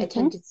I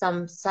attended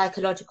some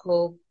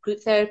psychological group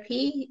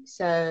therapy.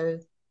 So,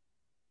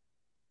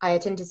 I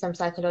attended some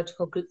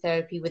psychological group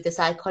therapy with the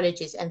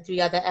psychologist and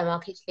three other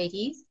MRKH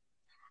ladies.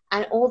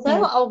 And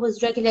although Yeah. I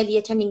was regularly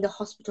attending the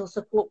hospital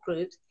support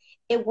groups,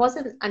 it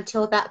wasn't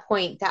until that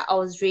point that I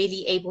was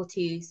really able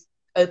to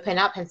open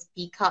up and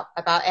speak up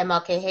about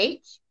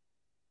MRKH.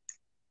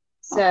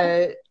 So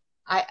Okay.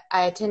 I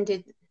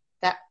attended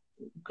that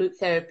group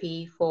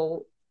therapy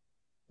for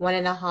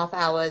 1.5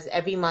 hours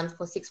every month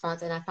for 6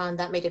 months, and I found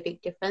that made a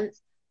big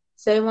difference.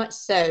 So much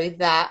so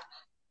that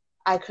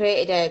I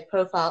created a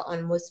profile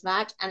on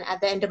Musmatch, and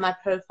at the end of my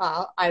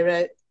profile, I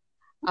wrote,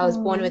 I was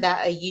born Oh,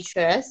 without a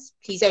uterus.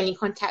 Please only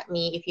contact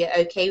me if you're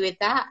okay with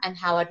that and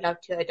how I'd love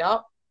to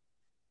adopt.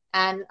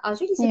 And I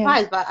was really yeah.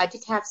 surprised, but I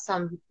did have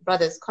some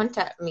brothers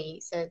contact me.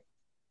 So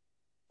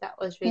that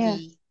was Yeah.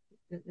 really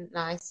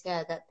nice.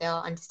 Yeah, that there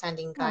are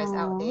understanding guys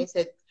out there. Oh,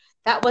 So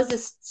that was the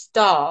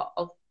start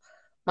of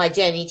my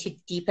journey to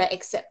deeper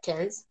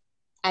acceptance.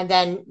 And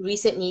then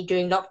recently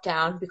during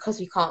lockdown, because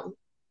we can't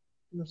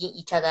meet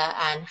each other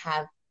and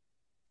have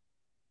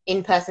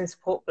in-person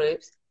support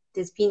groups,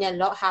 there's been a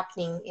lot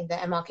happening in the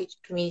MRKH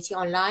community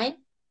online.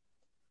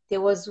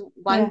 There was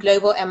one yeah.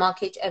 global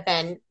MRKH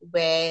event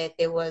where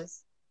there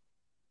was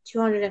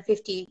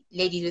 250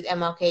 ladies with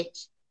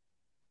MRKH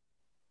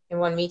in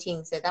one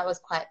meeting. So that was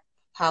quite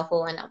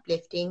powerful and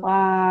uplifting.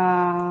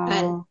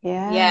 And Wow.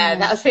 yeah, Yeah.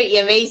 that was pretty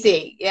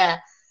amazing. Yeah.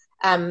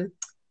 Um,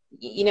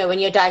 when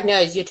you're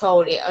diagnosed, you're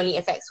told it only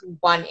affects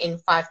 1 in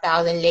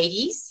 5,000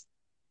 ladies.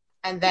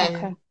 And Okay.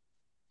 then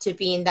to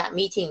be in that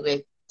meeting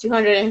with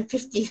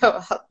 250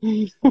 of us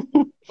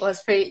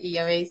was pretty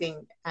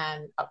amazing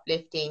and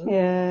uplifting.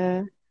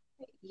 Yeah.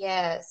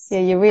 Yes. Yeah,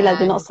 you realize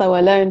you're not And so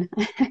alone.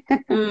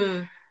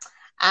 mm,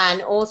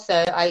 and also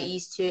I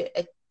used to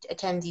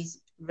attend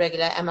these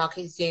regular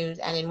MRK Zooms,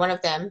 and in one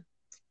of them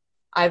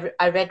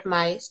I read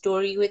my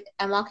story with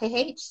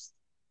MRKH.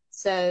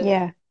 So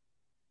Yeah.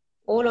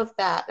 all of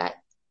that like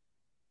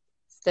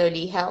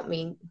slowly helped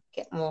me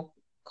get more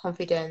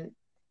confident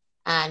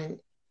and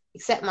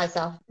accept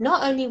myself,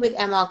 not only with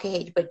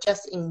MRKH, but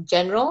just in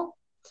general.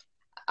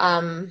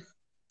 Um,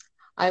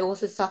 I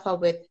also suffer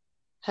with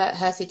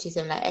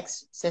hirsutism, like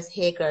excess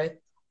hair growth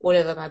all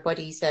over my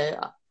body. So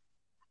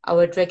I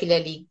would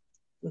regularly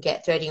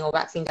get threading or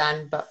waxing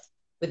done, but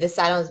with the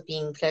salons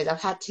being closed,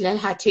 I've had to learn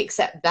how to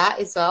accept that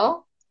as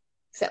well,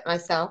 accept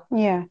myself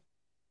Yeah.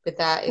 with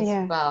that as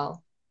Yeah.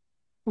 well.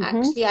 Mm-hmm.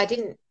 Actually, I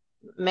didn't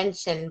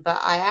mention, but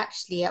I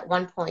actually at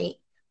one point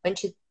went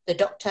to the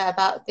doctor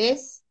about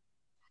this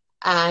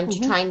and to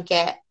Mm-hmm. try and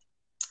get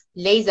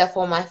laser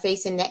for my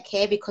face and neck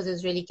hair because it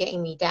was really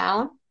getting me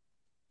down.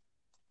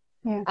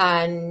 Yeah.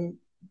 And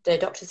the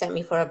doctor sent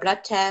me for a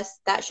blood test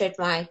that showed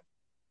my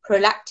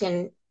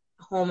prolactin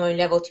hormone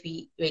level to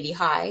be really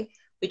high,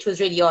 which was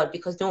really odd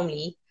because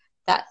normally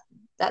that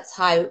that's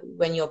high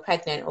when you're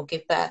pregnant or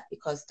give birth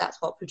because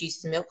that's what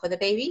produces milk for the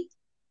baby.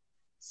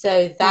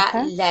 So that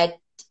Okay. led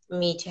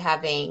me to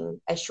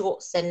having a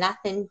short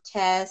synaptin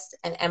test,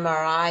 an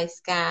MRI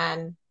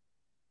scan,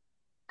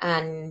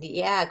 and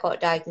yeah, I got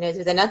diagnosed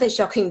with another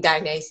shocking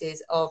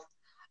diagnosis of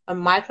a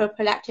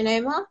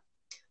microprolactinoma,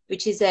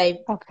 which is a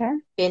Okay.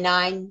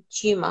 benign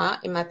tumor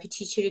in my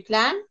pituitary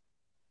gland.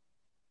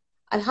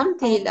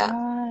 All Alhamdulillah,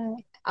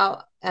 right.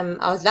 I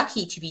was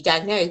lucky to be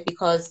diagnosed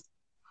because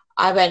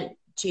I went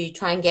to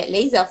try and get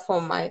laser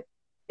for my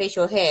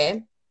facial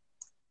hair.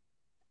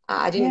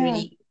 I didn't Yeah.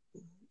 really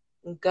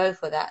go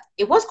for that.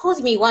 It was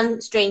causing me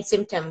one strange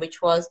symptom,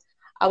 which was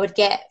I would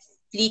get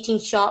fleeting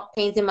sharp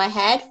pains in my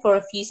head for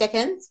a few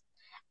seconds.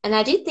 And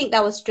I did think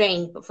that was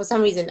strange, but for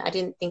some reason I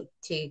didn't think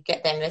to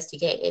get that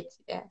investigated.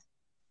 Yeah.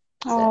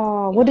 So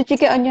Oh, yeah. what did you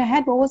get on your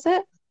head? What was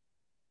it?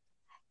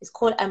 It's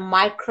called a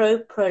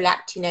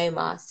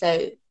microprolactinoma.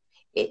 So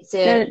it's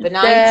a The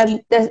benign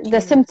the the the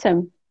tumor.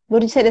 symptom. What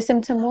did you say the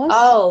symptom was?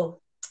 Oh,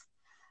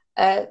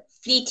 a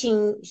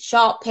fleeting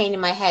sharp pain in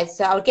my head.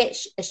 So I would get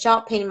a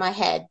sharp pain in my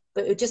head,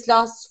 but it would just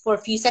last for a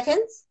few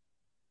seconds.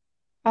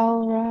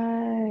 Oh,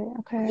 right.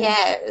 Okay.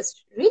 Yeah,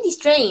 it's really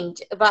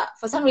strange, but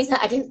for some reason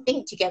I didn't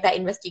think to get that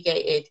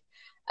investigated.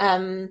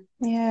 Um,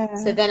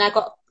 so Yeah. then I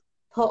got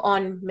put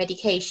on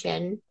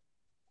medication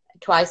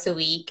twice a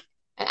week,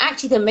 and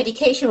actually the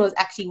medication was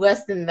actually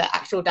worse than the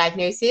actual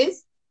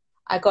diagnosis.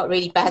 I got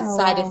really bad Oh,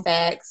 side wow.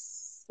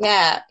 effects,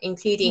 yeah,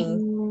 including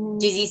Mm,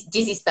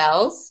 dizzy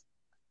spells.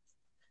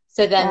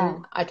 So then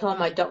wow. I told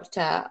my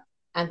doctor,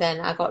 and then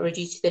I got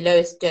reduced to the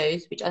lowest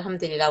dose, which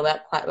alhamdulillah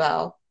worked quite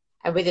well.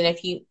 And within a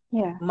few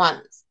Yeah.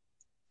 months,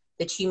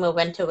 the tumor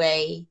went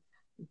away.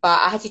 But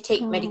I had to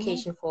take Oh,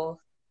 medication for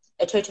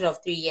a total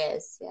of 3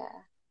 years. Yeah.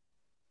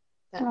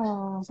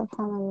 Oh,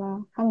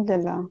 subhanallah.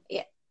 Alhamdulillah.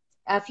 Yeah,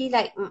 I feel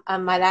like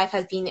my life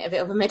has been a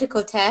bit of a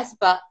medical test,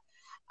 but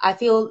I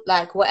feel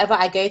like whatever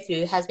I go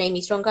through has made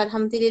me stronger,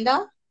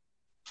 alhamdulillah.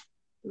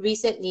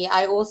 Recently,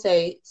 I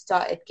also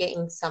started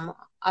getting some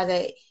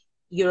other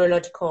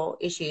urological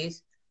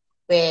issues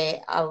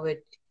where I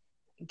would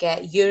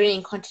get urine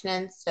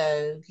incontinence,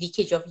 so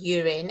leakage of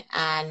urine,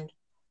 and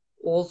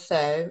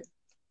also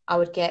I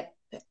would get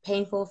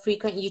painful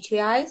frequent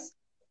UTIs.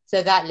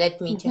 So that led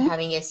me to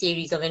having a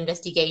series of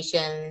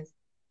investigations,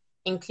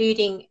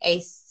 including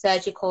a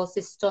surgical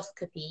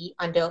cystoscopy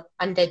under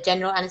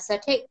general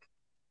anesthetic.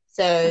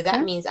 So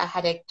that means I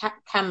had a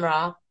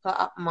camera put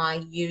up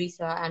my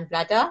urethra and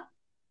bladder.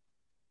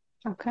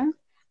 Okay.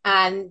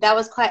 And that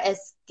was quite a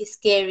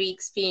scary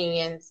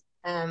experience,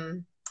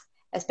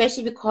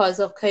 especially because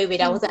of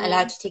COVID. I wasn't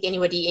allowed to take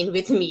anybody in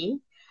with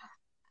me.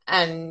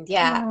 And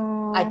yeah,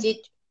 I did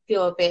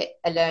feel a bit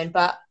alone,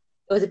 but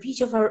it was a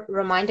beautiful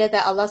reminder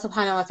that Allah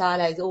subhanahu wa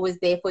ta'ala is always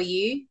there for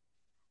you.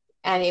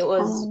 And it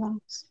was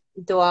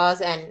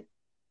du'as and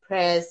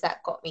prayers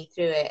that got me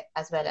through it,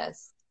 as well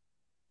as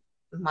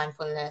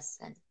mindfulness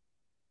and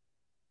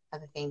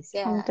other things.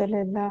 Yeah.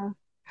 Alhamdulillah.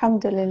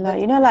 Alhamdulillah.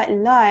 You know, like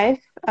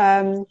life,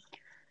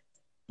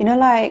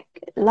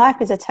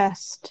 life is a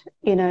test.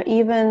 You know,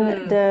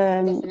 even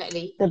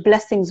the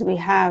blessings we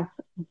have,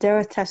 they're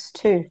a test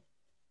too.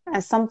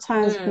 And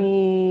sometimes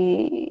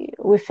we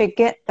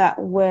forget that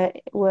we're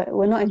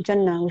not in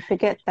Jannah. We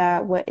forget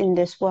that we're in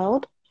this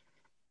world.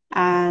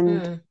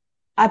 And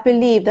I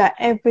believe that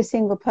every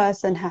single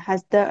person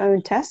has their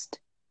own test.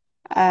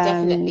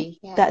 Definitely,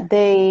 yeah. That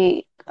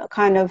they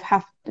kind of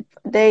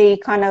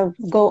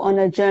go on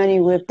a journey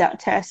with that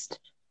test.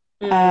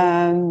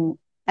 And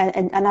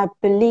I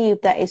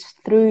believe that it's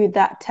through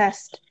that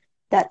test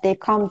that they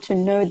come to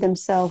know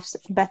themselves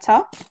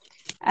better,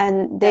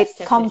 and they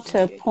come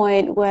to a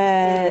point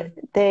where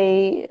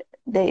they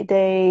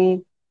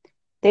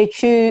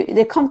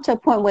come to a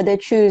point where they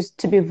choose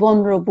to be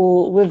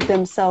vulnerable with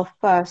themselves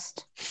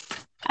first,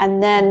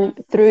 and then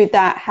through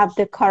that have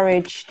the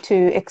courage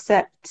to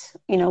accept,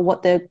 you know,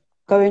 what they're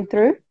going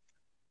through.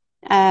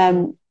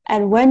 And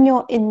when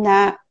you're in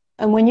that,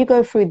 and when you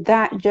go through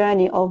that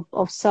journey of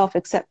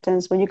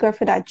self-acceptance, when you go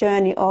through that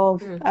journey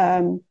of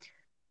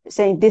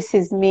saying, this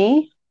is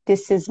me,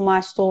 this is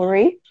my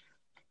story,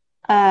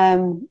 I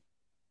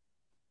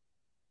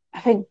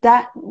think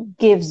that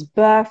gives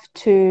birth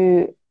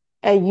to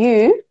a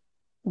you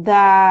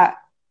that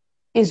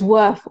is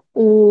worth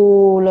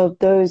all of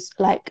those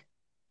like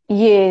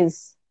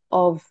years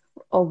of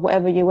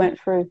whatever you went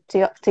through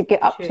to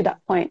get up to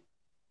that point.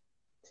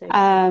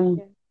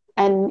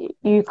 And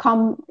you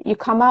come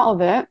out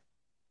of it,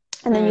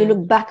 and then you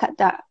look back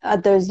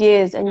at those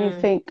years, and you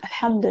think,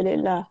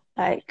 alhamdulillah,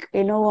 like,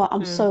 you know what,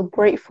 I'm so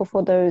grateful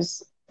for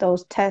those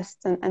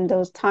tests and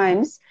those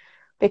times,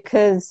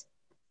 because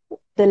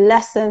the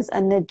lessons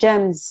and the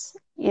gems,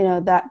 you know,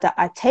 that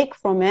I take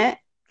from it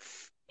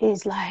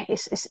is like,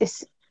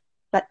 it's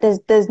like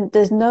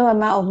there's no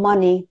amount of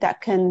money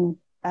that can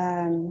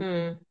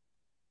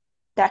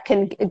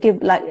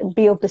give, like,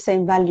 be of the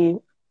same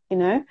value, you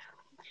know.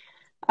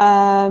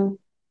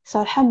 So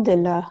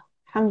alhamdulillah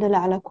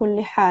ala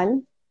kulli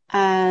hal.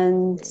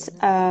 And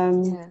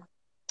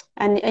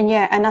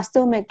and I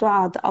still make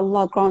dua that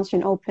Allah grants you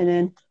an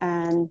opening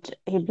and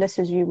He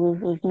blesses you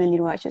with many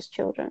righteous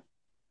children.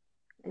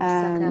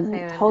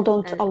 Hold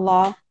on to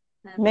Allah,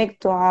 make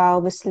dua,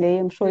 obviously,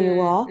 I'm sure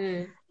you are,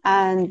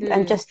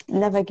 and just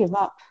never give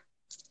up,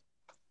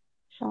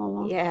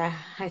 inshallah. Yeah,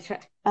 I try.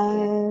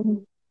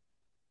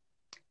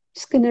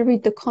 Just gonna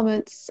read the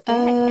comments.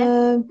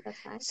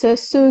 So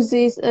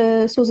Susie's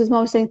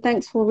mom is saying,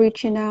 thanks for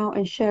reaching out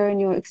and sharing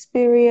your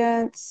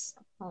experience.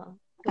 Who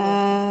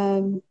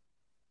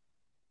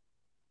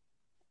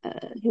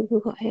we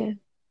got here?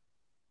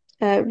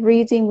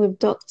 Reading with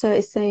Doctor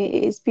is saying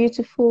it is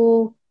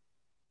beautiful.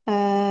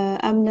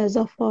 Amna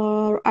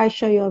Zafar,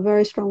 Aisha, you're a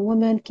very strong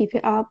woman. Keep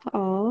it up.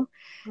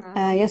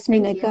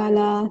 Yasmin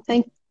Agala,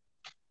 thank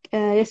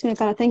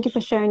you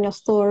for sharing your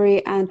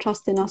story and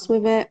trusting us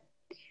with it.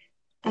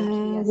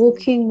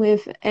 Walking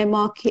with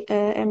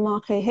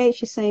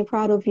MRKH is saying,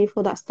 proud of you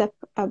for that step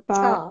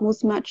about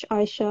Muzmatch,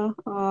 Aisha.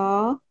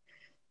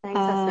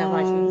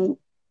 Thanks,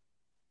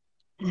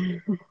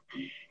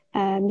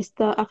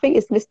 Mr. I think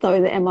it's Mr. or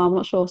the Emma, I'm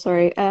not sure,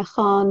 sorry.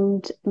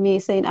 Khan, me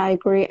saying, I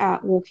agree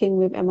at walking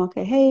with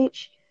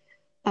MRKH.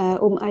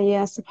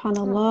 Aya,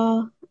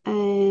 subhanallah.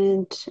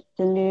 And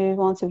the new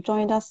ones who've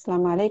joined us,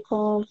 assalamu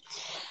alaikum.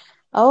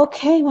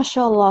 Okay,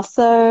 mashallah.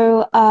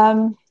 So,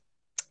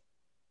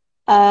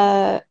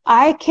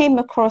 I came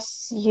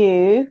across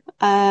you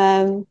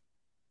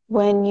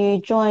when you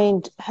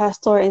joined Her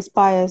Story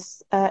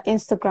Inspires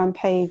Instagram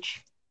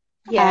page.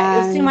 Yeah, it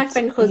was through my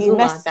friend called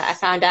Zuma that I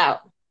found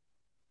out.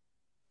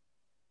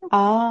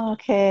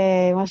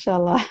 Okay,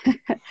 mashallah.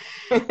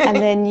 And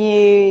then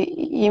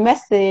you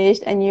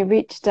messaged and you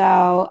reached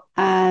out,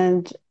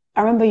 and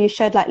I remember you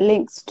shared like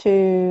links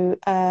to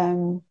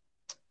kind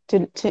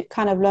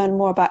of learn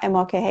more about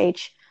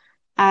MRKH.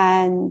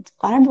 And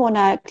I remember when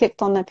I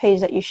clicked on the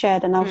page that you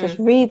shared and I was just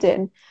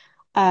reading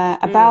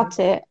about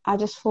it, I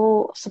just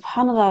thought,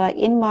 subhanallah, like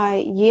in my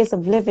years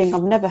of living,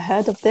 I've never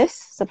heard of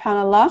this,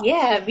 subhanallah.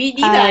 Yeah, me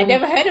neither. I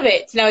never heard of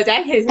it till I was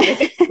diagnosed.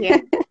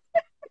 Yeah.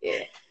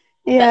 Yeah.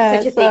 Yeah,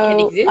 That such a thing can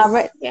so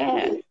exist.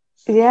 Yeah.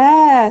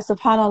 yeah,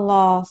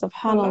 subhanallah,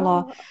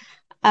 subhanallah. Allah.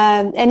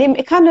 And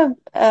it kind of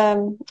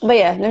but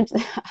yeah,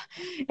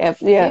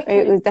 Yeah,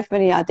 it was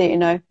definitely, I didn't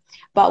know.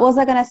 But what was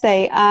I gonna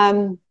say?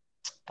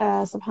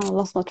 Subhanallah,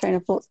 lost my train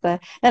of thoughts there.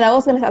 Then I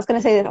was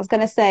gonna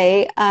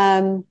say,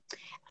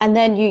 and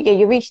then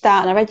you reached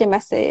out and I read your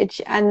message,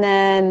 and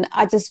then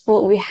I just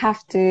thought we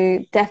have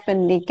to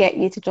definitely get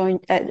you to join,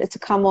 to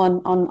come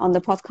on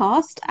the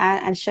podcast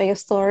and share your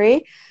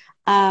story,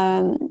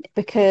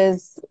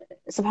 because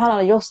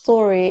subhanallah, your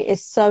story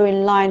is so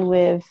in line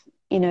with,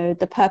 you know,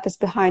 the purpose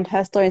behind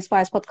Her Story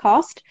Inspires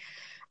podcast.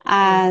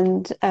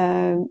 And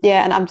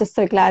yeah, and I'm just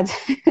so glad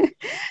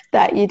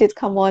that you did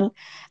come on.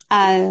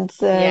 And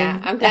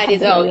yeah, I'm glad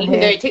as well, alhamdulillah, even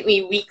though it took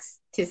me weeks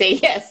to say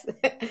yes.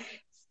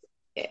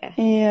 Yeah.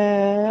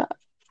 yeah,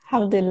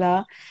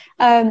 alhamdulillah.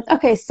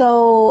 Okay,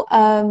 so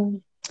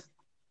can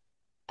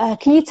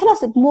you tell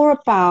us more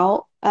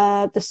about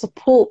the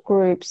support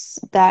groups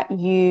that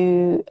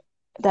you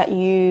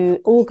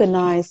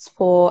organize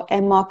for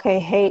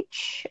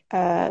MRKH,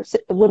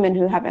 women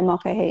who have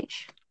MRKH?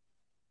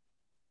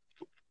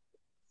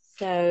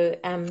 So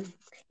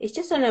it's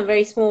just on a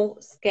very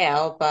small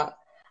scale, but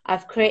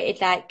I've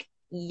created like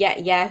not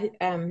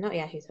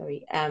Yahoo,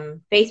 sorry,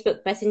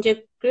 Facebook Messenger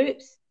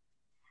groups,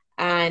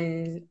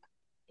 and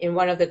in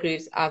one of the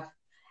groups I've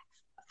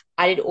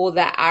added all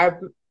the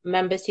Arab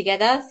members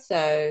together.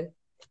 So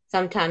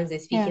sometimes they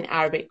speak in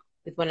Arabic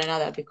with one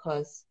another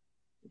because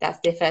that's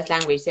their first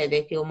language, so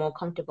they feel more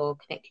comfortable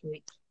connecting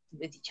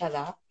with each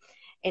other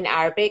in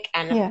Arabic.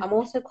 And I'm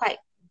also quite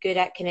good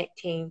at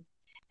connecting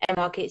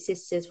MRK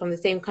sisters from the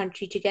same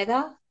country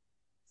together.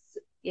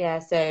 Yeah,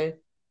 so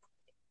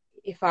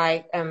if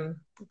I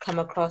come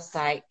across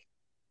like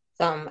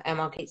some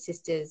MRK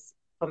sisters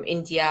from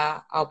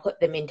India, I'll put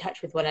them in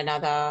touch with one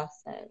another.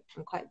 So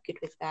I'm quite good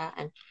with that.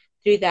 And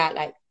through that,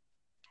 like,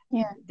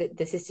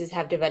 the sisters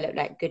have developed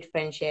like good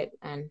friendship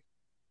and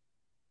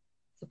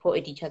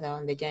supported each other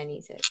on the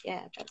journey. So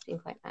yeah, that's been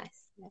quite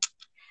nice. Yeah.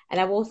 And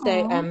I've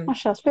also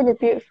mashallah, it's really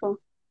beautiful.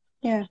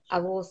 Yeah.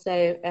 I've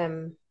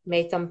also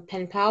made some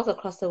pen pals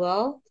across the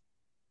world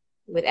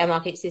with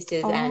MRK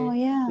sisters, and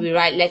we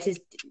write letters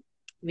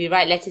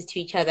to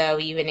each other.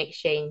 We even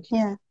exchange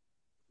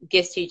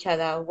gifts to each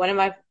other. One of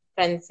my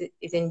friends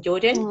is in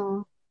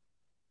Jordan.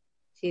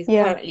 She's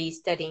currently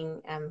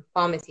studying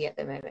pharmacy at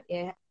the moment.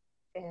 Yeah.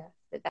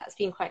 So that's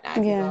been quite nice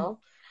as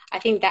well. I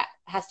think that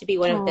has to be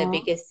one of the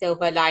biggest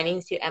silver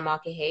linings to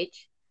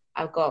MRKH.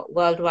 I've got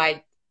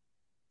worldwide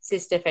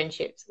sister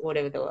friendships all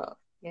over the world.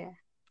 Yeah.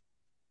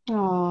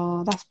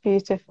 Oh, that's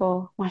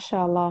beautiful.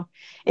 MashaAllah.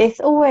 It's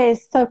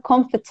always so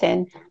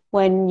comforting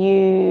when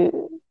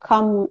you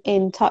come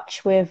in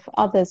touch with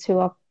others who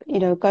are, you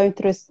know, going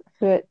through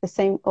the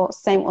same or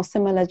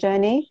similar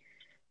journey.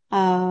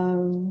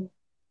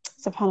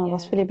 SubhanAllah,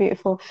 it's really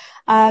beautiful.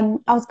 I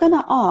was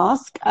gonna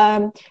ask,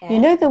 you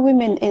know, the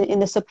women in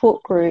the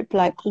support group,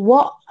 like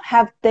what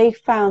have they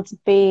found to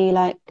be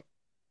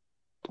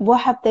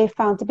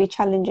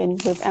challenging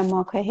with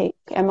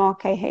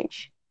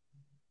MRKH?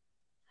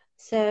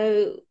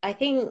 So I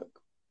think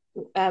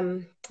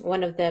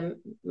one of the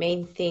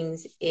main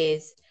things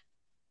is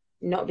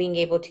not being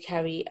able to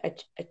carry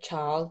a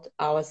child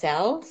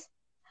ourselves,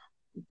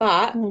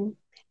 but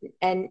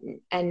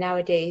and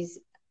nowadays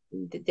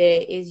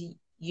there is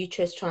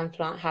uterus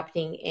transplant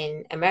happening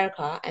in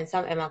America, and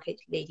some MRKH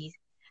ladies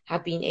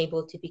have been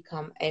able to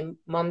become a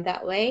mum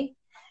that way.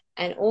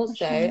 And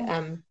also,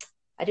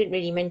 I didn't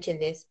really mention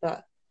this,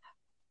 but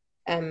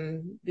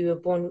we were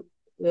born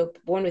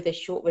with a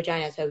short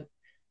vagina, so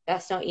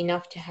that's not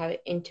enough to have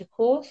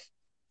intercourse.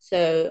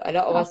 So a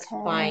lot of us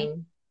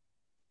find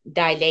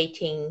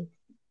dilating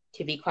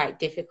to be quite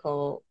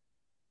difficult,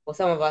 or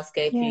some of us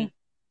go through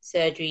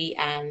surgery,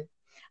 and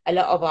a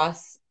lot of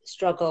us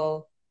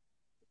struggle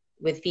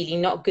with feeling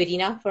not good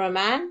enough for a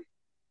man.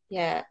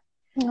 Yeah.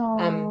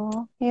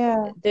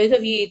 Those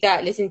of you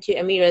that listen to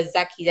Amira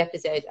Zaki's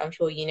episode, I'm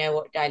sure you know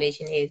what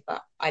dilation is,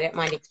 but I don't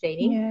mind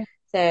explaining.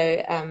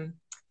 So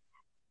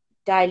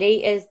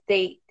dilators,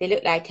 they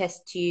look like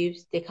test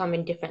tubes. They come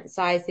in different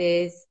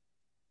sizes.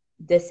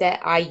 The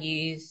set I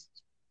used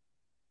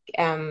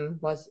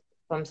was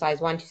from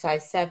size 1 to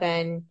size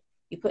 7.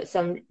 You put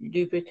some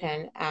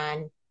lubricant,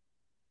 and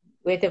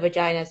where the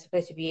vagina is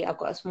supposed to be, I've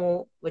got a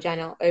small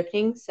vaginal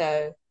opening,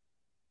 so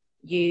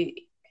you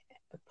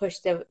push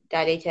the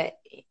dilator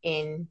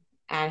in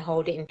and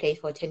hold it in place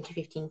for 10 to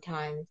 15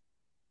 times,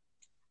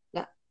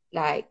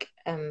 like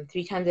 3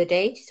 times a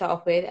day to start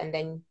off with, and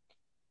then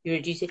you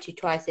reduce it to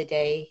twice a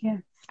day.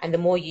 And the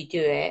more you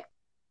do it,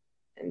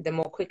 the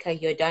more quicker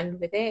you're done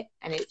with it,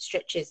 and it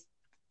stretches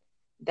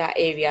that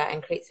area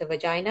and creates a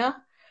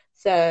vagina.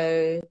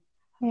 So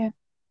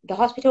the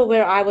hospital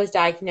where I was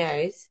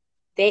diagnosed,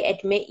 they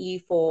admit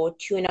you for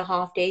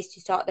 2.5 days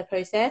to start the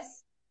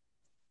process.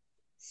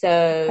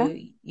 So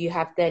you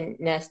have the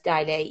nurse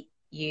dilate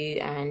you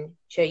and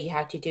show you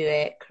how to do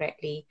it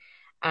correctly,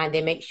 and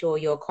they make sure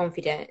you're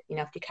confident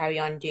enough to carry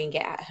on doing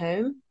it at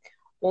home.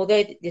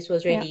 Although this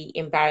was really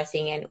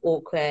embarrassing and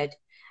awkward,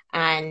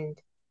 and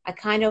I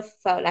kind of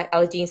felt like I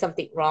was doing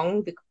something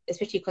wrong,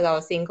 especially because I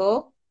was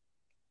single.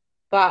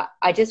 But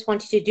I just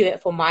wanted to do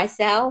it for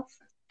myself,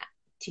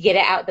 to get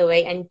it out the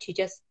way and to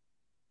just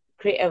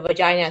create a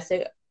vagina.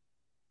 So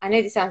I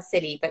know this sounds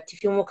silly, but to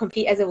feel more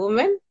complete as a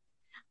woman.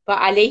 But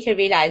I later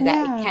realized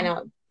that it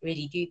cannot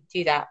really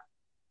do that.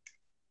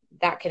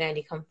 That can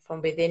only come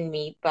from within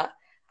me. But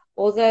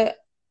although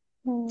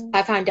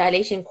I found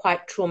dilation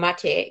quite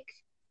traumatic,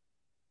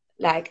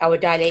 like I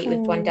would dilate with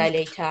one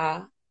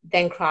dilator,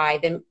 then cry,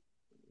 then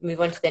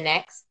move on to the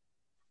next,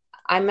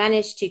 I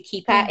managed to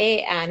keep at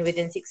it, and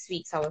within 6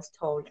 weeks I was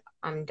told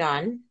I'm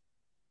done.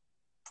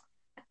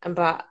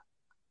 But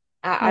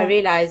I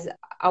realized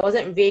I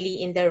wasn't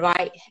really in the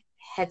right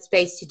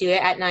headspace to do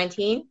it at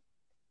 19.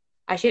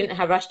 I shouldn't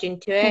have rushed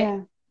into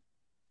it.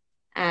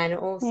 And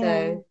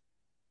also,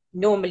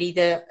 normally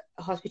the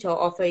hospital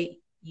offer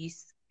you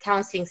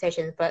counseling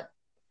sessions, but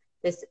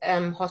this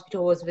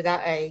hospital was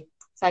without a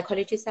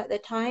psychologist at the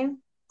time.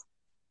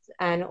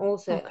 And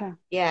also,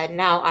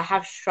 now I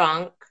have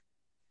shrunk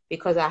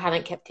because I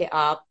haven't kept it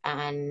up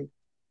and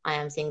I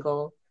am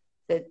single.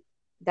 So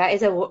that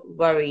is a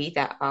worry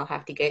that I'll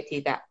have to go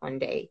through that one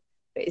day.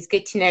 But it's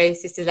good to know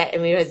sisters like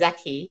Amira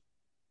Zaki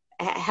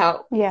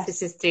help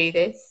sisters through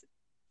this.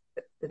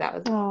 So that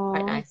was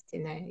quite nice to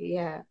know.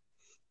 Yeah.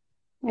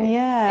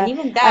 And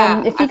even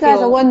that, if you guys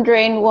are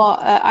wondering what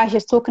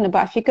Aisha's talking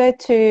about, if you go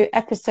to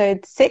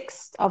episode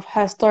 6 of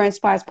Her Story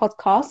Inspires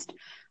podcast,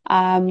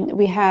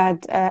 we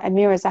had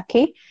Amira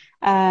Zaki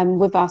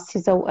with us.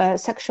 He's a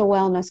sexual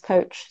wellness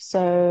coach.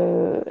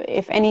 So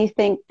if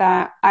anything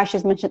that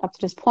Aisha's mentioned up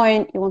to this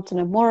point you want to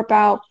know more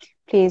about,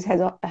 please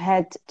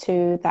head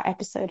to that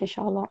episode,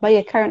 inshallah. But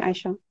yeah, Karen,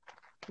 Aisha.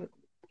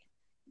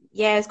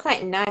 Yeah, it's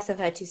quite nice of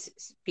her to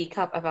speak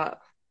up about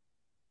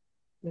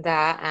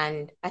that,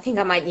 and I think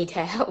I might need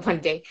her help one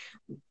day.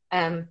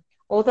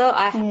 Although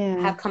I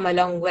have come a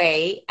long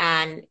way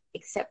and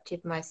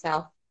accepted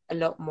myself a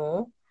lot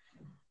more,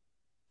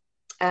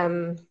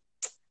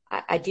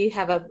 I do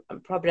have a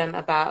problem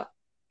about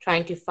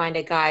trying to find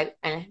a guy,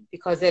 and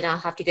because then I'll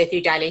have to go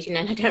through dilation,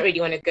 and I don't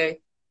really want to go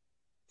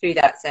through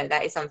that. So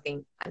that is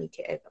something I need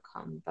to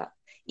overcome. But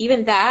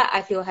even that,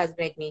 I feel, has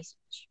made me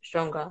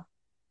stronger.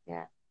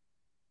 Yeah.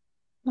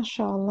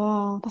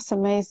 MashaAllah, that's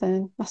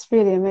amazing. That's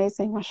really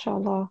amazing,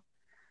 MashaAllah.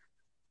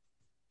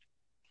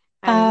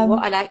 And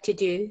what I like to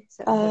do,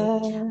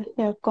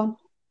 go on.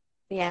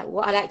 Yeah,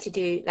 what I like to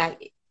do,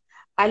 like,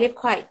 I live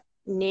quite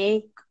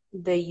near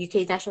the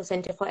UK's National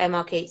Centre for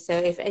MRK. So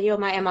if any of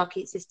my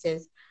MRK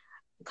sisters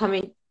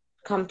come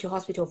to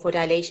hospital for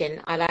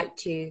dilation, I like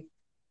to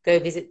go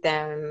visit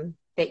them,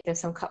 bake them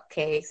some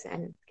cupcakes,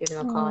 and give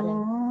them a card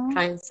and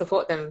try and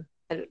support them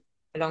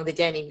along the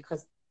journey,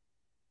 because,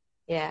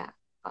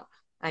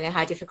 I know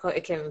how difficult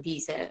it can be,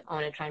 so I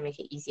want to try and make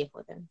it easier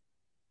for them.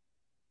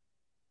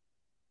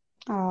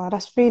 Oh,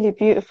 that's really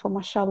beautiful,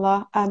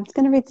 mashallah. I'm just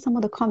going to read some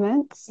of the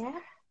comments.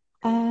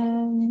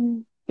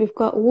 We've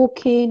got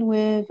Walking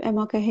with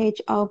MRKH.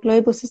 Our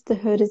global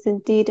sisterhood is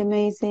indeed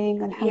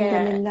amazing.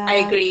 Alhamdulillah. Yeah, I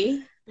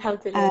agree.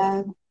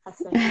 Alhamdulillah.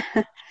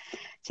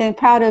 So I'm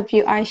proud of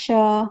you,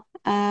 Aisha.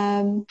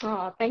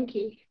 Thank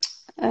you.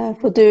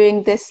 For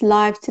doing this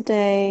live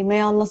today.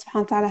 May Allah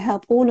subhanahu wa ta'ala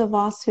help all of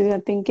us who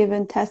have been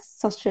given tests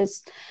such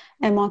as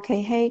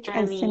MRKH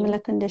and similar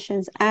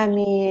conditions.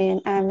 Ameen,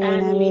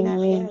 ameen, ameen,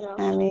 ameen,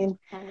 ameen.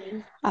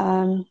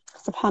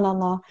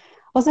 Subhanallah.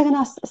 What was I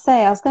going to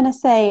say? I was going to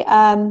say,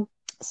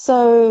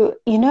 so,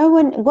 you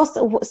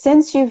know,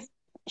 since you've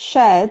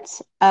shared,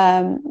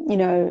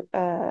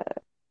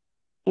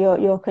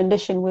 your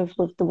condition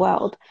with the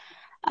world,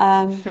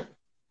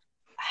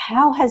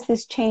 how has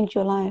this changed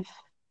your life?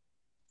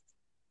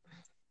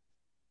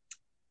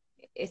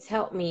 It's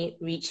helped me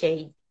reach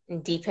a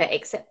deeper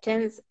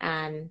acceptance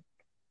and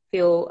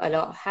feel a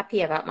lot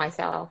happy about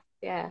myself.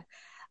 Yeah.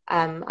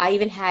 I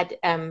even had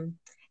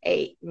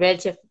a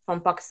relative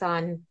from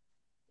Pakistan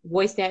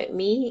voice note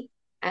me,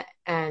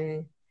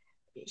 and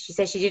she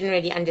said she didn't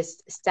really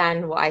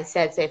understand what I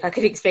said. So if I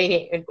could explain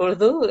it in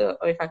Urdu,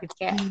 or if I could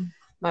get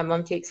my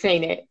mom to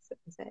explain it.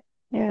 So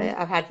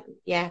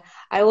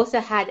I also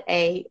had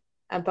a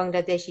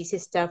Bangladeshi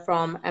sister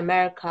from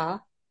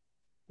America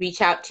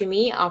reach out to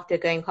me after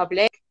going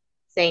public,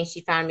 saying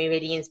she found me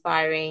really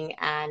inspiring,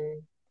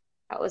 and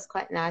that was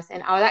quite nice.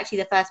 And I was actually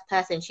the first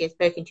person she had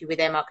spoken to with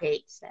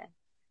MRKH, so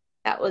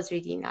that was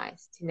really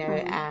nice to know.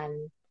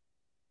 And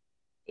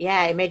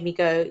it made me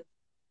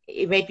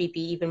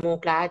be even more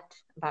glad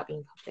about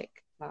being public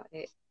about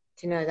it,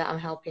 to know that I'm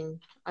helping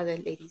other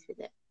ladies with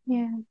it.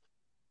 Yeah,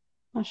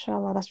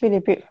 mashallah, that's really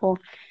beautiful.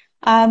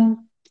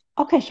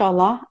 Okay,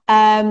 inshallah.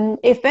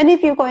 If any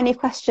of you have got any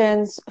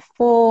questions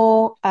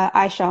for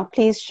Aisha,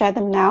 please share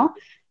them now,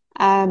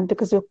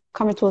 because we're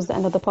coming towards the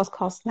end of the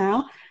podcast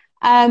now.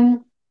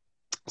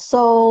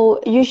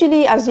 So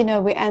usually, as you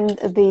know, we end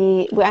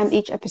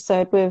each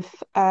episode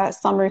with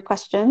summary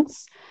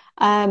questions.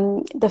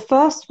 The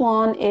first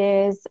one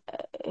is,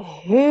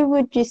 who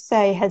would you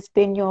say has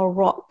been your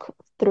rock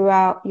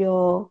throughout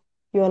your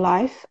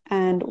life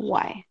and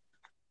why?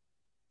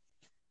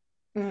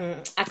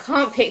 I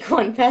can't pick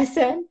one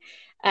person.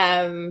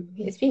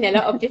 It's been a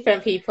lot of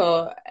different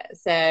people.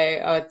 So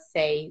I would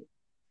say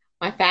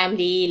my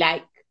family,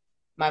 like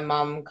my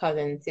mom,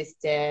 cousins,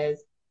 sisters,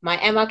 my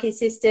MRK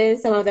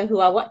sisters, some of them who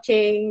are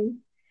watching,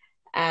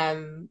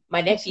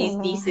 my nephews,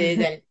 Mashallah. nieces,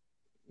 and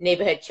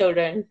neighborhood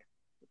children,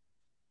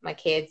 my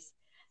kids.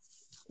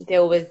 They're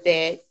always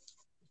there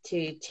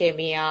to cheer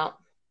me up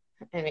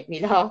and make me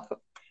laugh.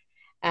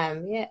 Oh,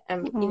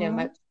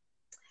 My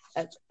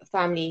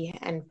family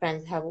and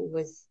friends have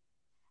always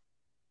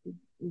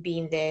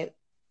been there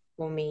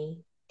for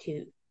me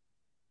to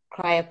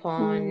cry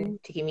upon, mm,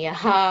 to give me a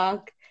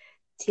hug,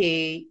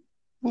 to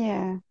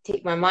yeah.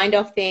 take my mind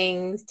off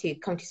things, to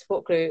come to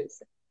support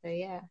groups. So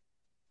yeah.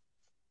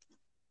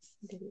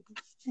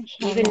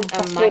 Even Mashallah.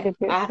 That's really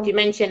I have to beautiful.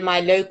 mention my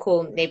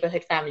local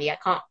neighborhood family. I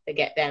can't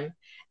forget them.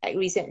 Like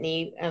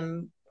recently,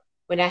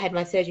 when I had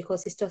my surgical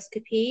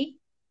cystoscopy,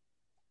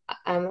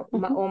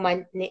 Hmm. all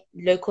my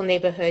local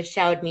neighborhood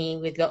showered me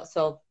with lots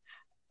of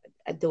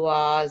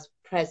duas,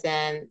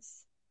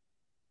 presents,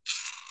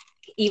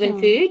 even Oh,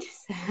 food.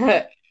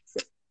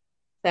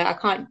 So I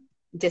can't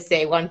just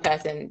say one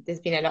person. There's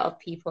been a lot of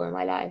people in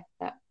my life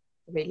that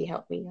really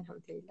helped me.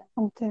 Alhamdulillah.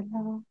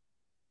 alhamdulillah.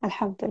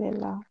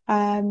 Alhamdulillah.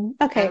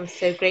 Okay. I'm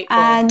so grateful.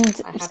 And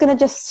I I'm just have. gonna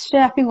just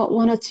share, I think, got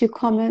one or two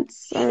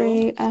comments. Sure.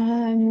 Sorry.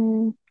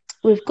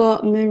 We've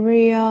got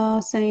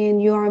Maria saying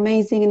you're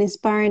amazing and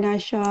inspiring,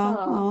 Aisha.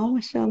 Oh, Oh, thank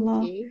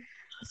mashallah. you.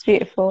 It's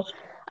beautiful.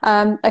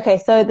 Okay,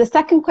 so the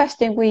second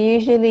question we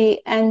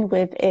usually end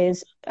with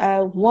is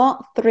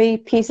what three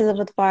pieces of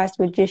advice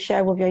would you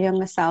share with your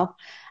younger self?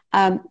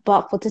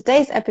 But for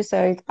today's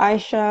episode,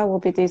 Aisha will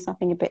be doing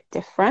something a bit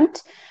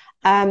different.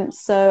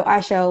 So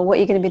Aisha, what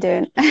are you going to be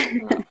doing?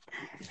 Oh.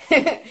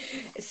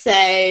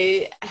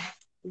 So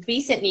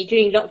recently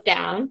during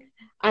lockdown,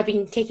 I've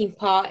been taking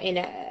part in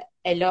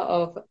a lot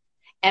of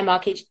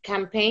MRK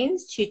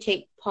campaigns to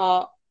take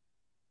part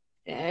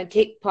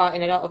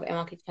in a lot of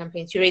MRK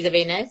campaigns to raise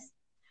awareness.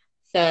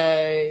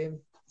 So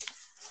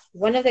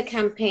one of the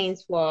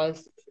campaigns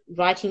was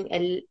writing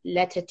a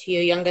letter to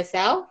your younger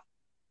self,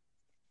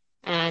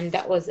 and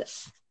that was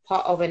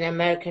part of an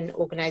American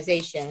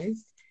organization.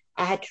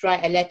 I had to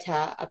write a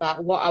letter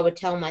about what I would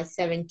tell my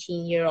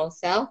 17-year-old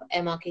self,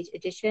 MRK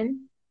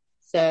edition.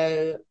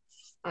 So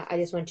I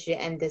just wanted to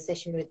end the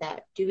session with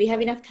that. Do we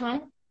have enough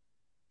time?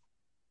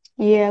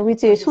 Yeah, we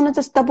do. I'll Just want to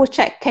just, just double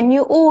check. Can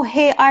you all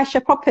hear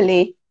Aisha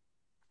properly?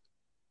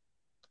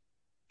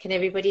 can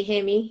everybody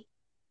hear me?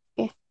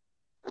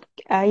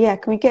 Yeah. Yeah,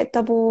 can we get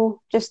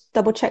just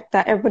double check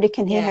that everybody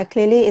can hear her Yeah.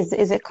 clearly? Is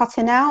it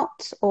cutting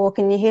out or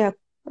can you hear her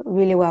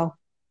really well?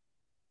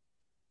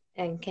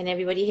 And can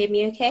everybody hear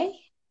me okay?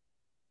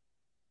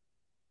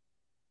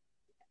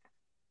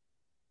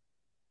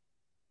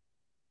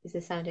 Does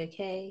the sound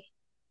okay?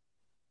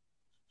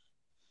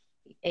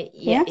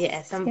 Yeah, Yes?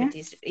 Yeah.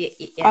 somebody's,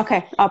 yeah.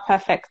 Okay. Oh,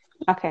 perfect.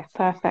 Okay,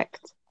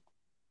 perfect.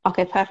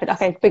 Okay, perfect.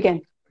 Okay,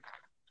 begin.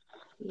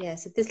 Yeah,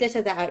 so this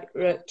letter that I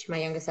wrote to my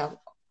younger self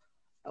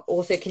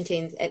also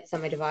contains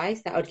some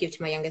advice that I would give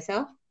to my younger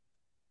self.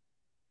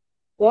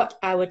 What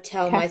I would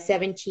tell Okay. my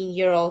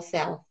 17-year-old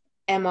self,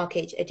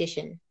 MRK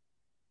edition.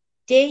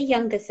 Dear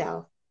younger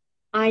self,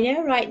 I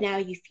know right now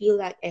you feel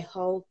like a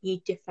whole new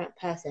different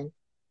person,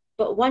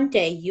 but one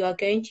day you are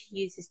going to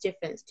use this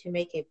difference to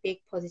make a big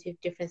positive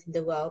difference in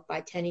the world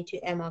by turning to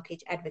MRK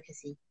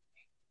advocacy.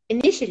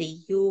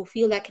 Initially, you will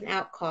feel like an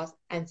outcast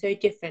and so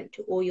different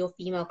to all your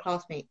female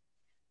classmates,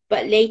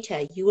 but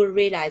later you will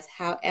realize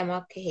how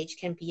MRKH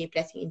can be a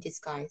blessing in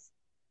disguise.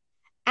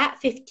 At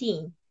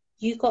 15,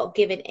 you got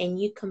given a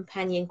new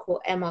companion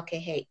called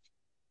MRKH.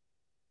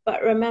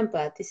 But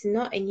remember, this is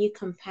not a new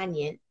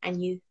companion,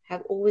 and you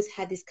have always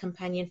had this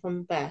companion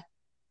from birth.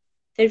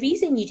 The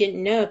reason you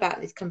didn't know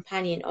about this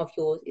companion of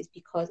yours is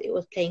because it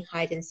was playing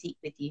hide and seek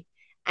with you,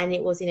 and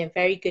it was in a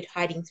very good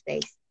hiding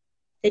space.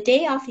 The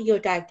day after your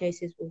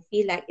diagnosis will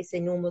feel like it's a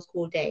normal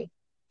school day,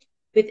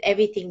 with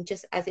everything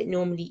just as it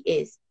normally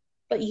is.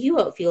 But you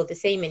won't feel the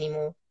same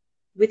anymore.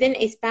 Within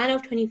a span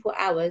of 24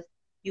 hours,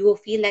 you will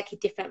feel like a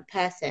different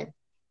person.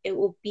 It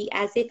will be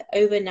as if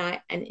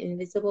overnight an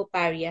invisible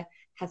barrier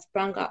has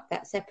sprung up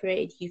that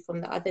separated you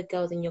from the other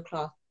girls in your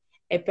class,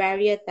 a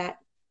barrier that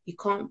you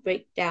can't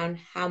break down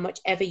how much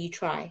ever you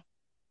try.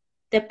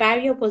 The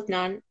barrier was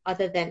none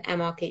other than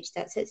MRKH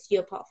that sets you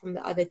apart from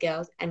the other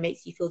girls and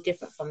makes you feel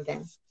different from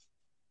them.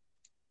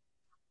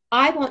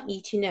 I want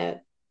you to know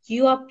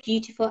you are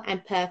beautiful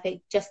and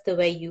perfect just the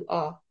way you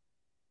are.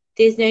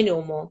 There's no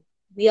normal.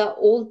 We are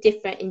all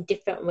different in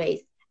different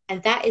ways,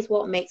 and that is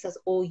what makes us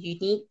all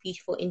unique,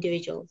 beautiful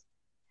individuals.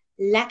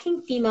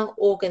 Lacking female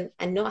organs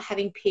and not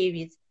having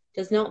periods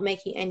does not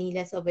make you any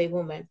less of a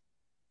woman.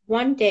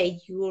 One day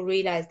you will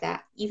realize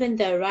that, even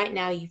though right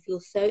now you feel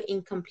so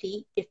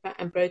incomplete, different,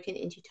 and broken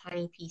into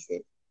tiny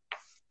pieces.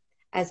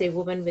 as a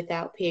woman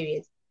without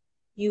periods.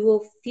 You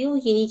will feel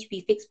you need to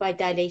be fixed by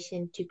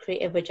dilation to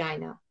create a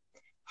vagina.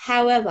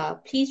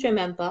 However, please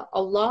remember,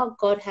 Allah,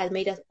 God, has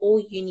made us all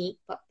unique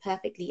but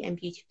perfectly and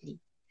beautifully.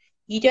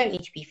 You don't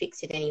need to be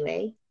fixed in any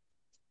way.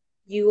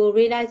 You will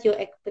realize your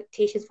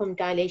expectations from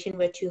dilation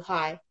were too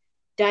high.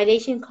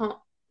 Dilation can't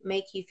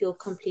make you feel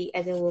complete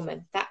as a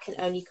woman. That can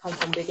only come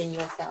from within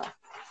yourself.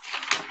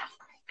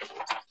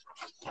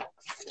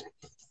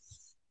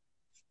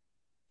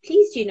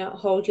 Please do not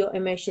hold your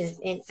emotions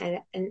in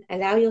and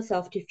allow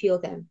yourself to feel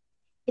them.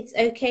 It's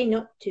okay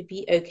not to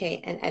be okay,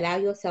 and allow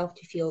yourself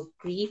to feel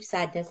grief,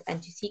 sadness,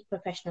 and to seek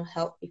professional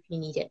help if you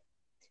need it.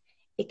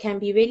 It can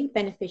be really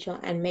beneficial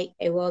and make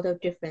a world of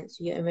difference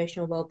to your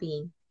emotional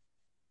well-being.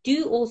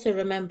 Do also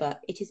remember,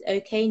 it is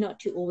okay not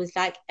to always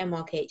like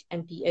MRKH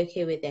and be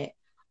okay with it.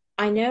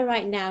 I know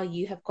right now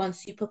you have gone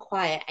super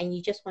quiet and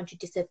you just want to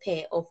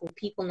disappear or for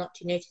people not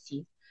to notice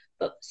you,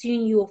 but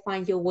soon you will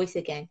find your voice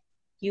again.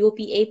 You will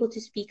be able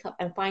to speak up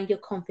and find your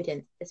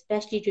confidence,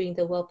 especially during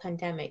the world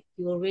pandemic.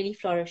 You will really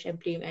flourish and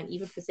bloom and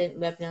even present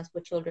webinars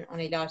for children on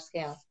a large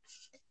scale.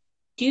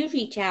 Do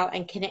reach out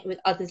and connect with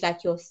others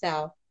like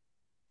yourself,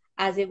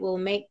 as it will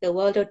make the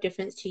world of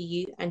difference to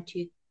you and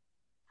to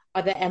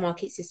other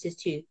MRKH sisters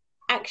too.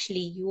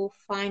 Actually, you will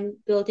find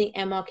building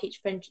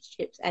MRKH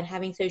friendships and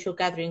having social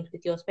gatherings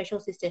with your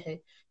special sisterhood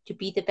to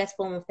be the best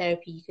form of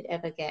therapy you could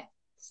ever get.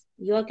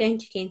 You are going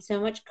to gain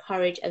so much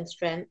courage and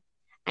strength,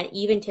 and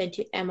even turn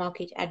to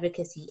MRKH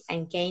advocacy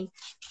and gain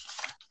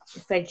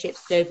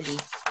friendships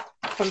globally.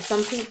 From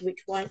something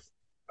which once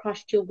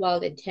crushed your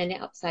world and turned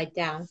it upside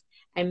down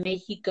and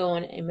made you go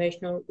on an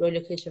emotional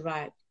rollercoaster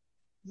ride.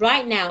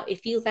 Right now, it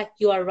feels like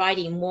you are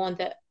riding more on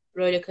the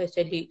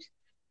rollercoaster loops,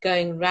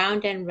 going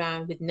round and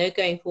round with no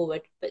going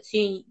forward, but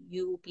soon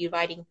you will be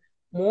riding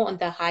more on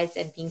the highs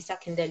than being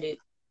stuck in the loop.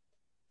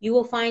 You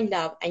will find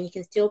love and you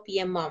can still be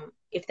a mum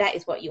if that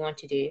is what you want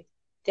to do.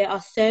 There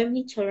are so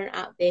many children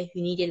out there who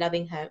need a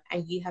loving home,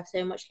 and you have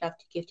so much love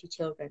to give to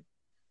children.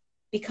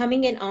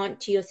 Becoming an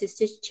aunt to your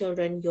sister's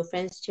children, your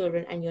friends'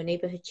 children, and your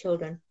neighborhood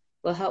children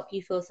will help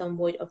you fill some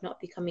void of not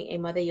becoming a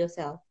mother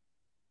yourself.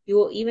 You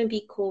will even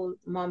be called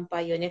mom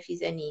by your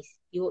nephews and niece.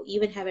 You will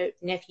even have a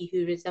nephew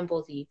who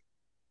resembles you.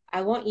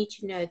 I want you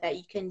to know that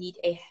you can lead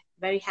a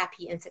very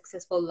happy and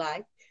successful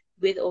life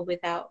with or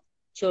without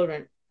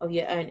children of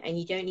your own, and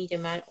you don't need a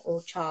man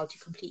or child to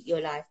complete your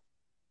life.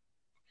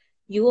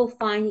 You will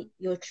find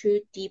your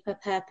true, deeper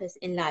purpose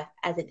in life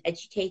as an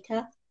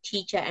educator,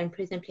 teacher, and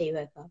prison play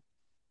worker.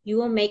 You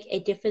will make a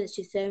difference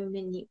to so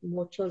many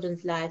more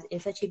children's lives in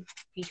such a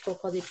beautiful,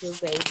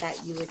 positive way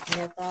that you would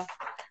never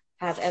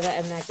have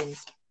ever imagined.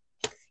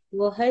 You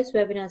will host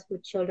webinars for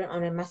children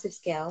on a massive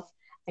scale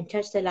and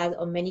touch the lives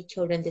of many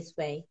children this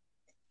way.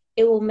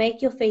 It will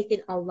make your faith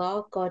in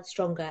Allah, God,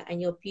 stronger,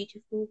 and your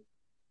beautiful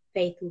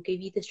faith will give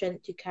you the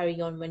strength to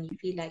carry on when you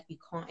feel like you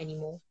can't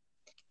anymore.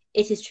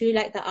 It is true,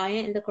 like the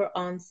ayah in the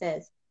Quran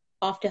says,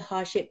 after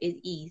hardship is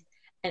ease,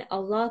 and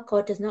Allah,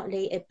 God, does not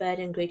lay a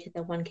burden greater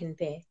than one can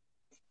bear.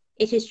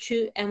 It is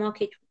true,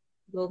 MRKH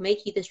will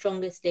make you the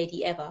strongest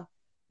lady ever.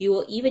 You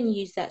will even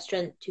use that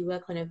strength to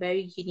work on a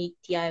very unique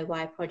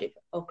DIY project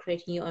of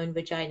creating your own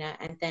vagina,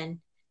 and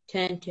then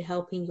turn to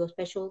helping your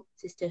special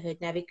sisterhood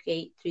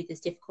navigate through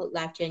this difficult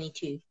life journey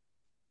too.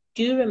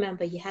 Do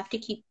remember, you have to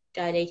keep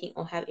dilating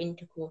or have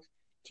intercourse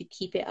to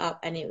keep it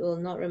up, and it will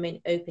not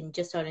remain open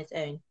just on its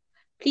own.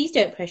 Please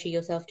don't pressure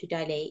yourself to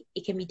dilate.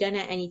 It can be done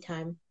at any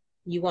time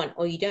you want,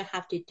 or you don't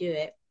have to do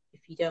it if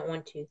you don't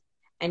want to.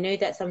 I know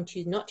that some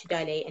choose not to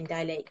dilate and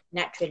dilate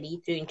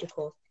naturally through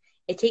intercourse.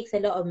 It takes a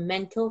lot of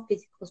mental,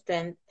 physical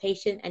strength,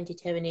 patience, and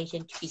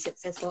determination to be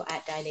successful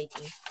at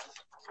dilating.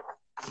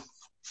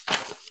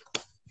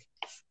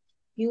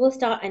 You will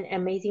start an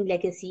amazing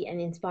legacy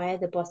and inspire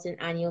the Boston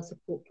annual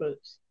support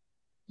groups.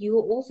 You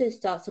will also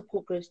start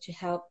support groups to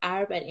help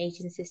Arab and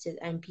Asian sisters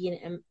and be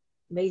an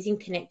amazing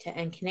connector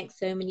and connect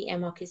so many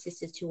MRKH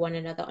sisters to one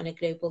another on a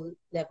global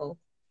level.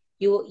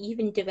 You will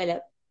even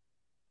develop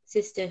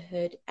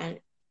sisterhood and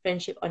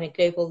friendship on a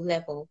global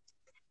level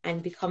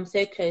and become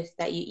so close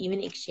that you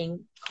even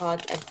exchange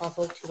cards and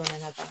parcels to one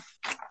another.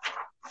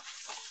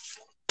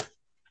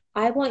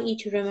 I want you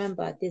to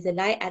remember there's a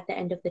light at the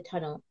end of the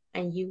tunnel,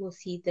 and you will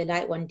see the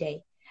light one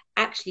day.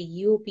 Actually,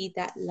 you will be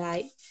that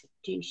light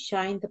to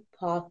shine the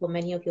path for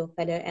many of your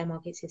fellow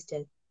MRKH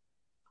sisters.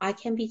 I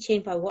can be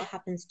changed by what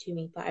happens to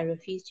me, but I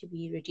refuse to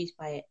be reduced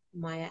by it.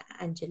 Maya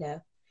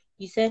Angelou.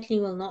 You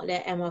certainly will not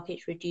let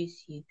MRKH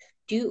reduce you.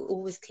 Do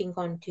always cling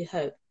on to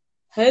hope.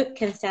 Hope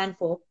can stand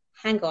for,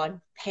 hang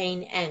on,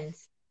 pain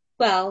ends.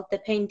 Well, the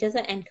pain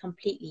doesn't end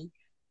completely,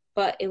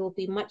 but it will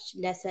be much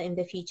lesser in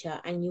the future,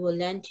 and you will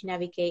learn to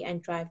navigate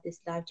and drive this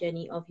life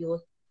journey of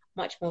yours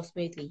much more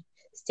smoothly.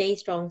 Stay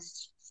strong,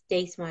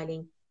 stay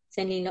smiling,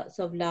 sending lots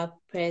of love,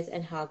 prayers,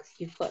 and hugs.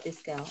 You've got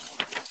this, girl.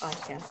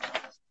 Aisha.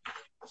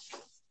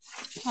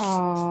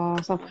 Oh,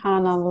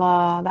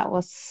 subhanallah. That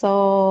was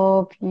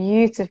so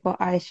beautiful,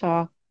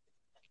 Aisha.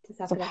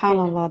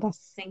 Subhanallah.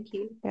 Thank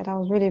you. Yeah, that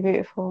was really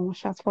beautiful.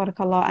 MashaAllah,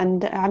 tabarakallah.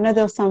 And I know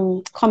there were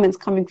some comments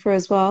coming through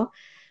as well.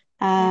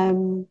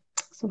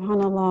 So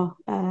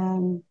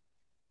subhanallah.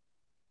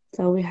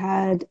 So we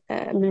had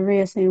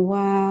Maria saying,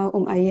 wow,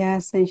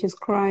 Ayaz saying she's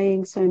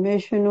crying, so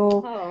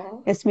emotional.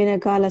 Oh. Yasmina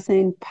Gala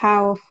saying,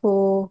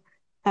 powerful.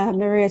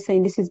 Maria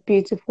saying, this is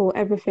beautiful.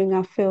 Everything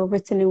I feel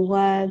written in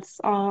words.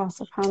 Oh,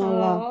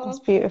 subhanallah, that's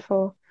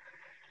beautiful.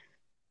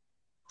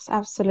 It's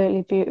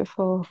absolutely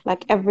beautiful.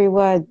 Like every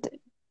word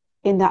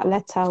in that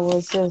letter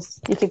was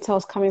just, you could tell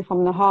it's coming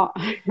from the heart.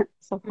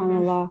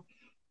 Subhanallah.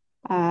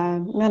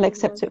 May Allah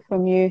accept it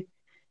from you.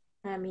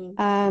 Ameen.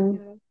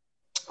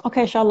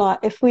 Okay, inshallah.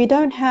 If we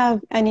don't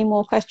have any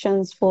more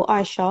questions for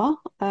Aisha,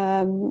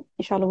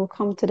 inshallah, we'll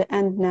come to the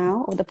end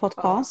now of the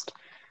podcast.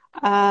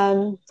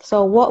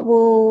 So what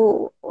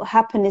will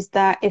happen is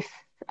that if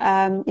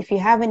you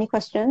have any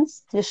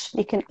questions, just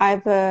you can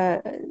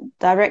either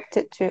direct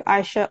it to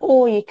Aisha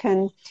or you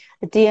can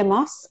DM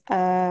us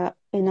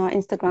in our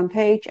Instagram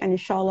page, and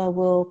inshallah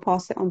we'll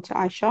pass it on to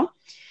Aisha.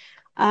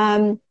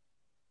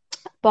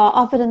 But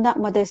other than that,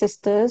 my dear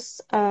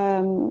sisters,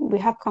 we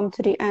have come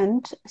to the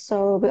end.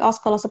 So we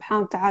ask Allah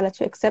subhanahu wa ta'ala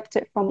to accept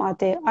it from our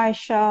dear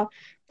Aisha,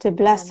 to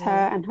bless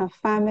her and her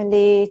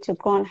family, to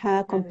grant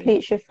her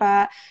complete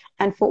shifa,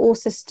 and for all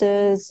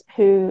sisters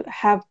who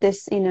have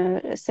this,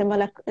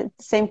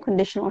 same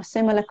condition or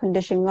similar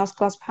condition, we ask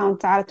Allah subhanahu wa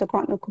ta'ala to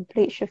grant them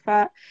complete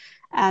shifa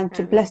and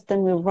to bless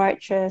them with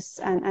righteous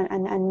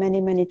and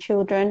many, many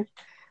children.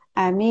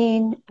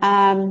 Ameen.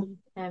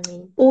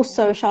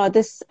 Also, inshallah,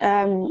 this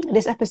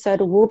episode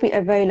will be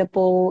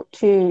available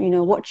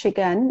to watch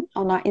again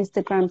on our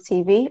Instagram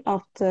TV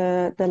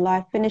after the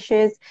live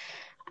finishes,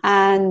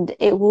 and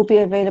it will be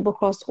available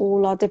across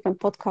all our different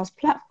podcast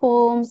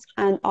platforms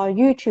and our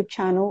YouTube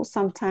channel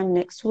sometime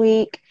next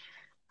week.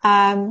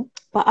 But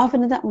other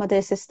than that, my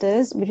dear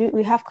sisters,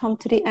 we have come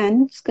to the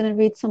end. Just going to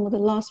read some of the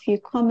last few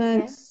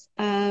comments.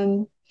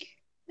 Okay,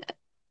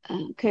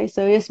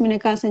 so Yasmina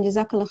Qasim,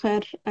 Jazakallah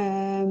khair.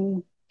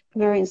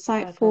 Very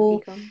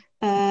insightful.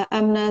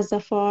 Amna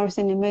Zafar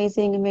saying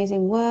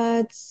amazing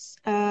words.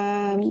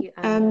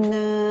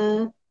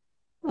 Amna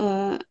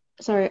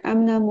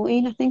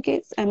Mu'in, I think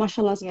it's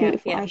mashallah, it's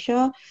beautiful.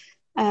 Aisha.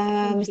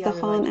 Mr.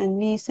 Khan and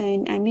me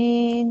saying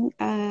Ameen.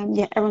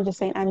 Everyone's just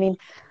saying Ameen.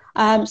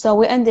 So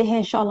we end it here,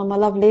 inshallah, my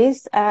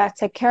lovelies.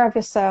 Take care of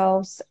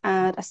yourselves,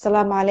 and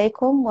assalamu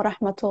alaikum wa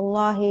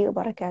rahmatullahi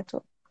wa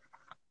barakatuh.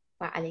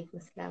 Wa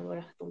alaikum assalam wa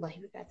rahmatullahi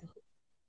wa barakatuh.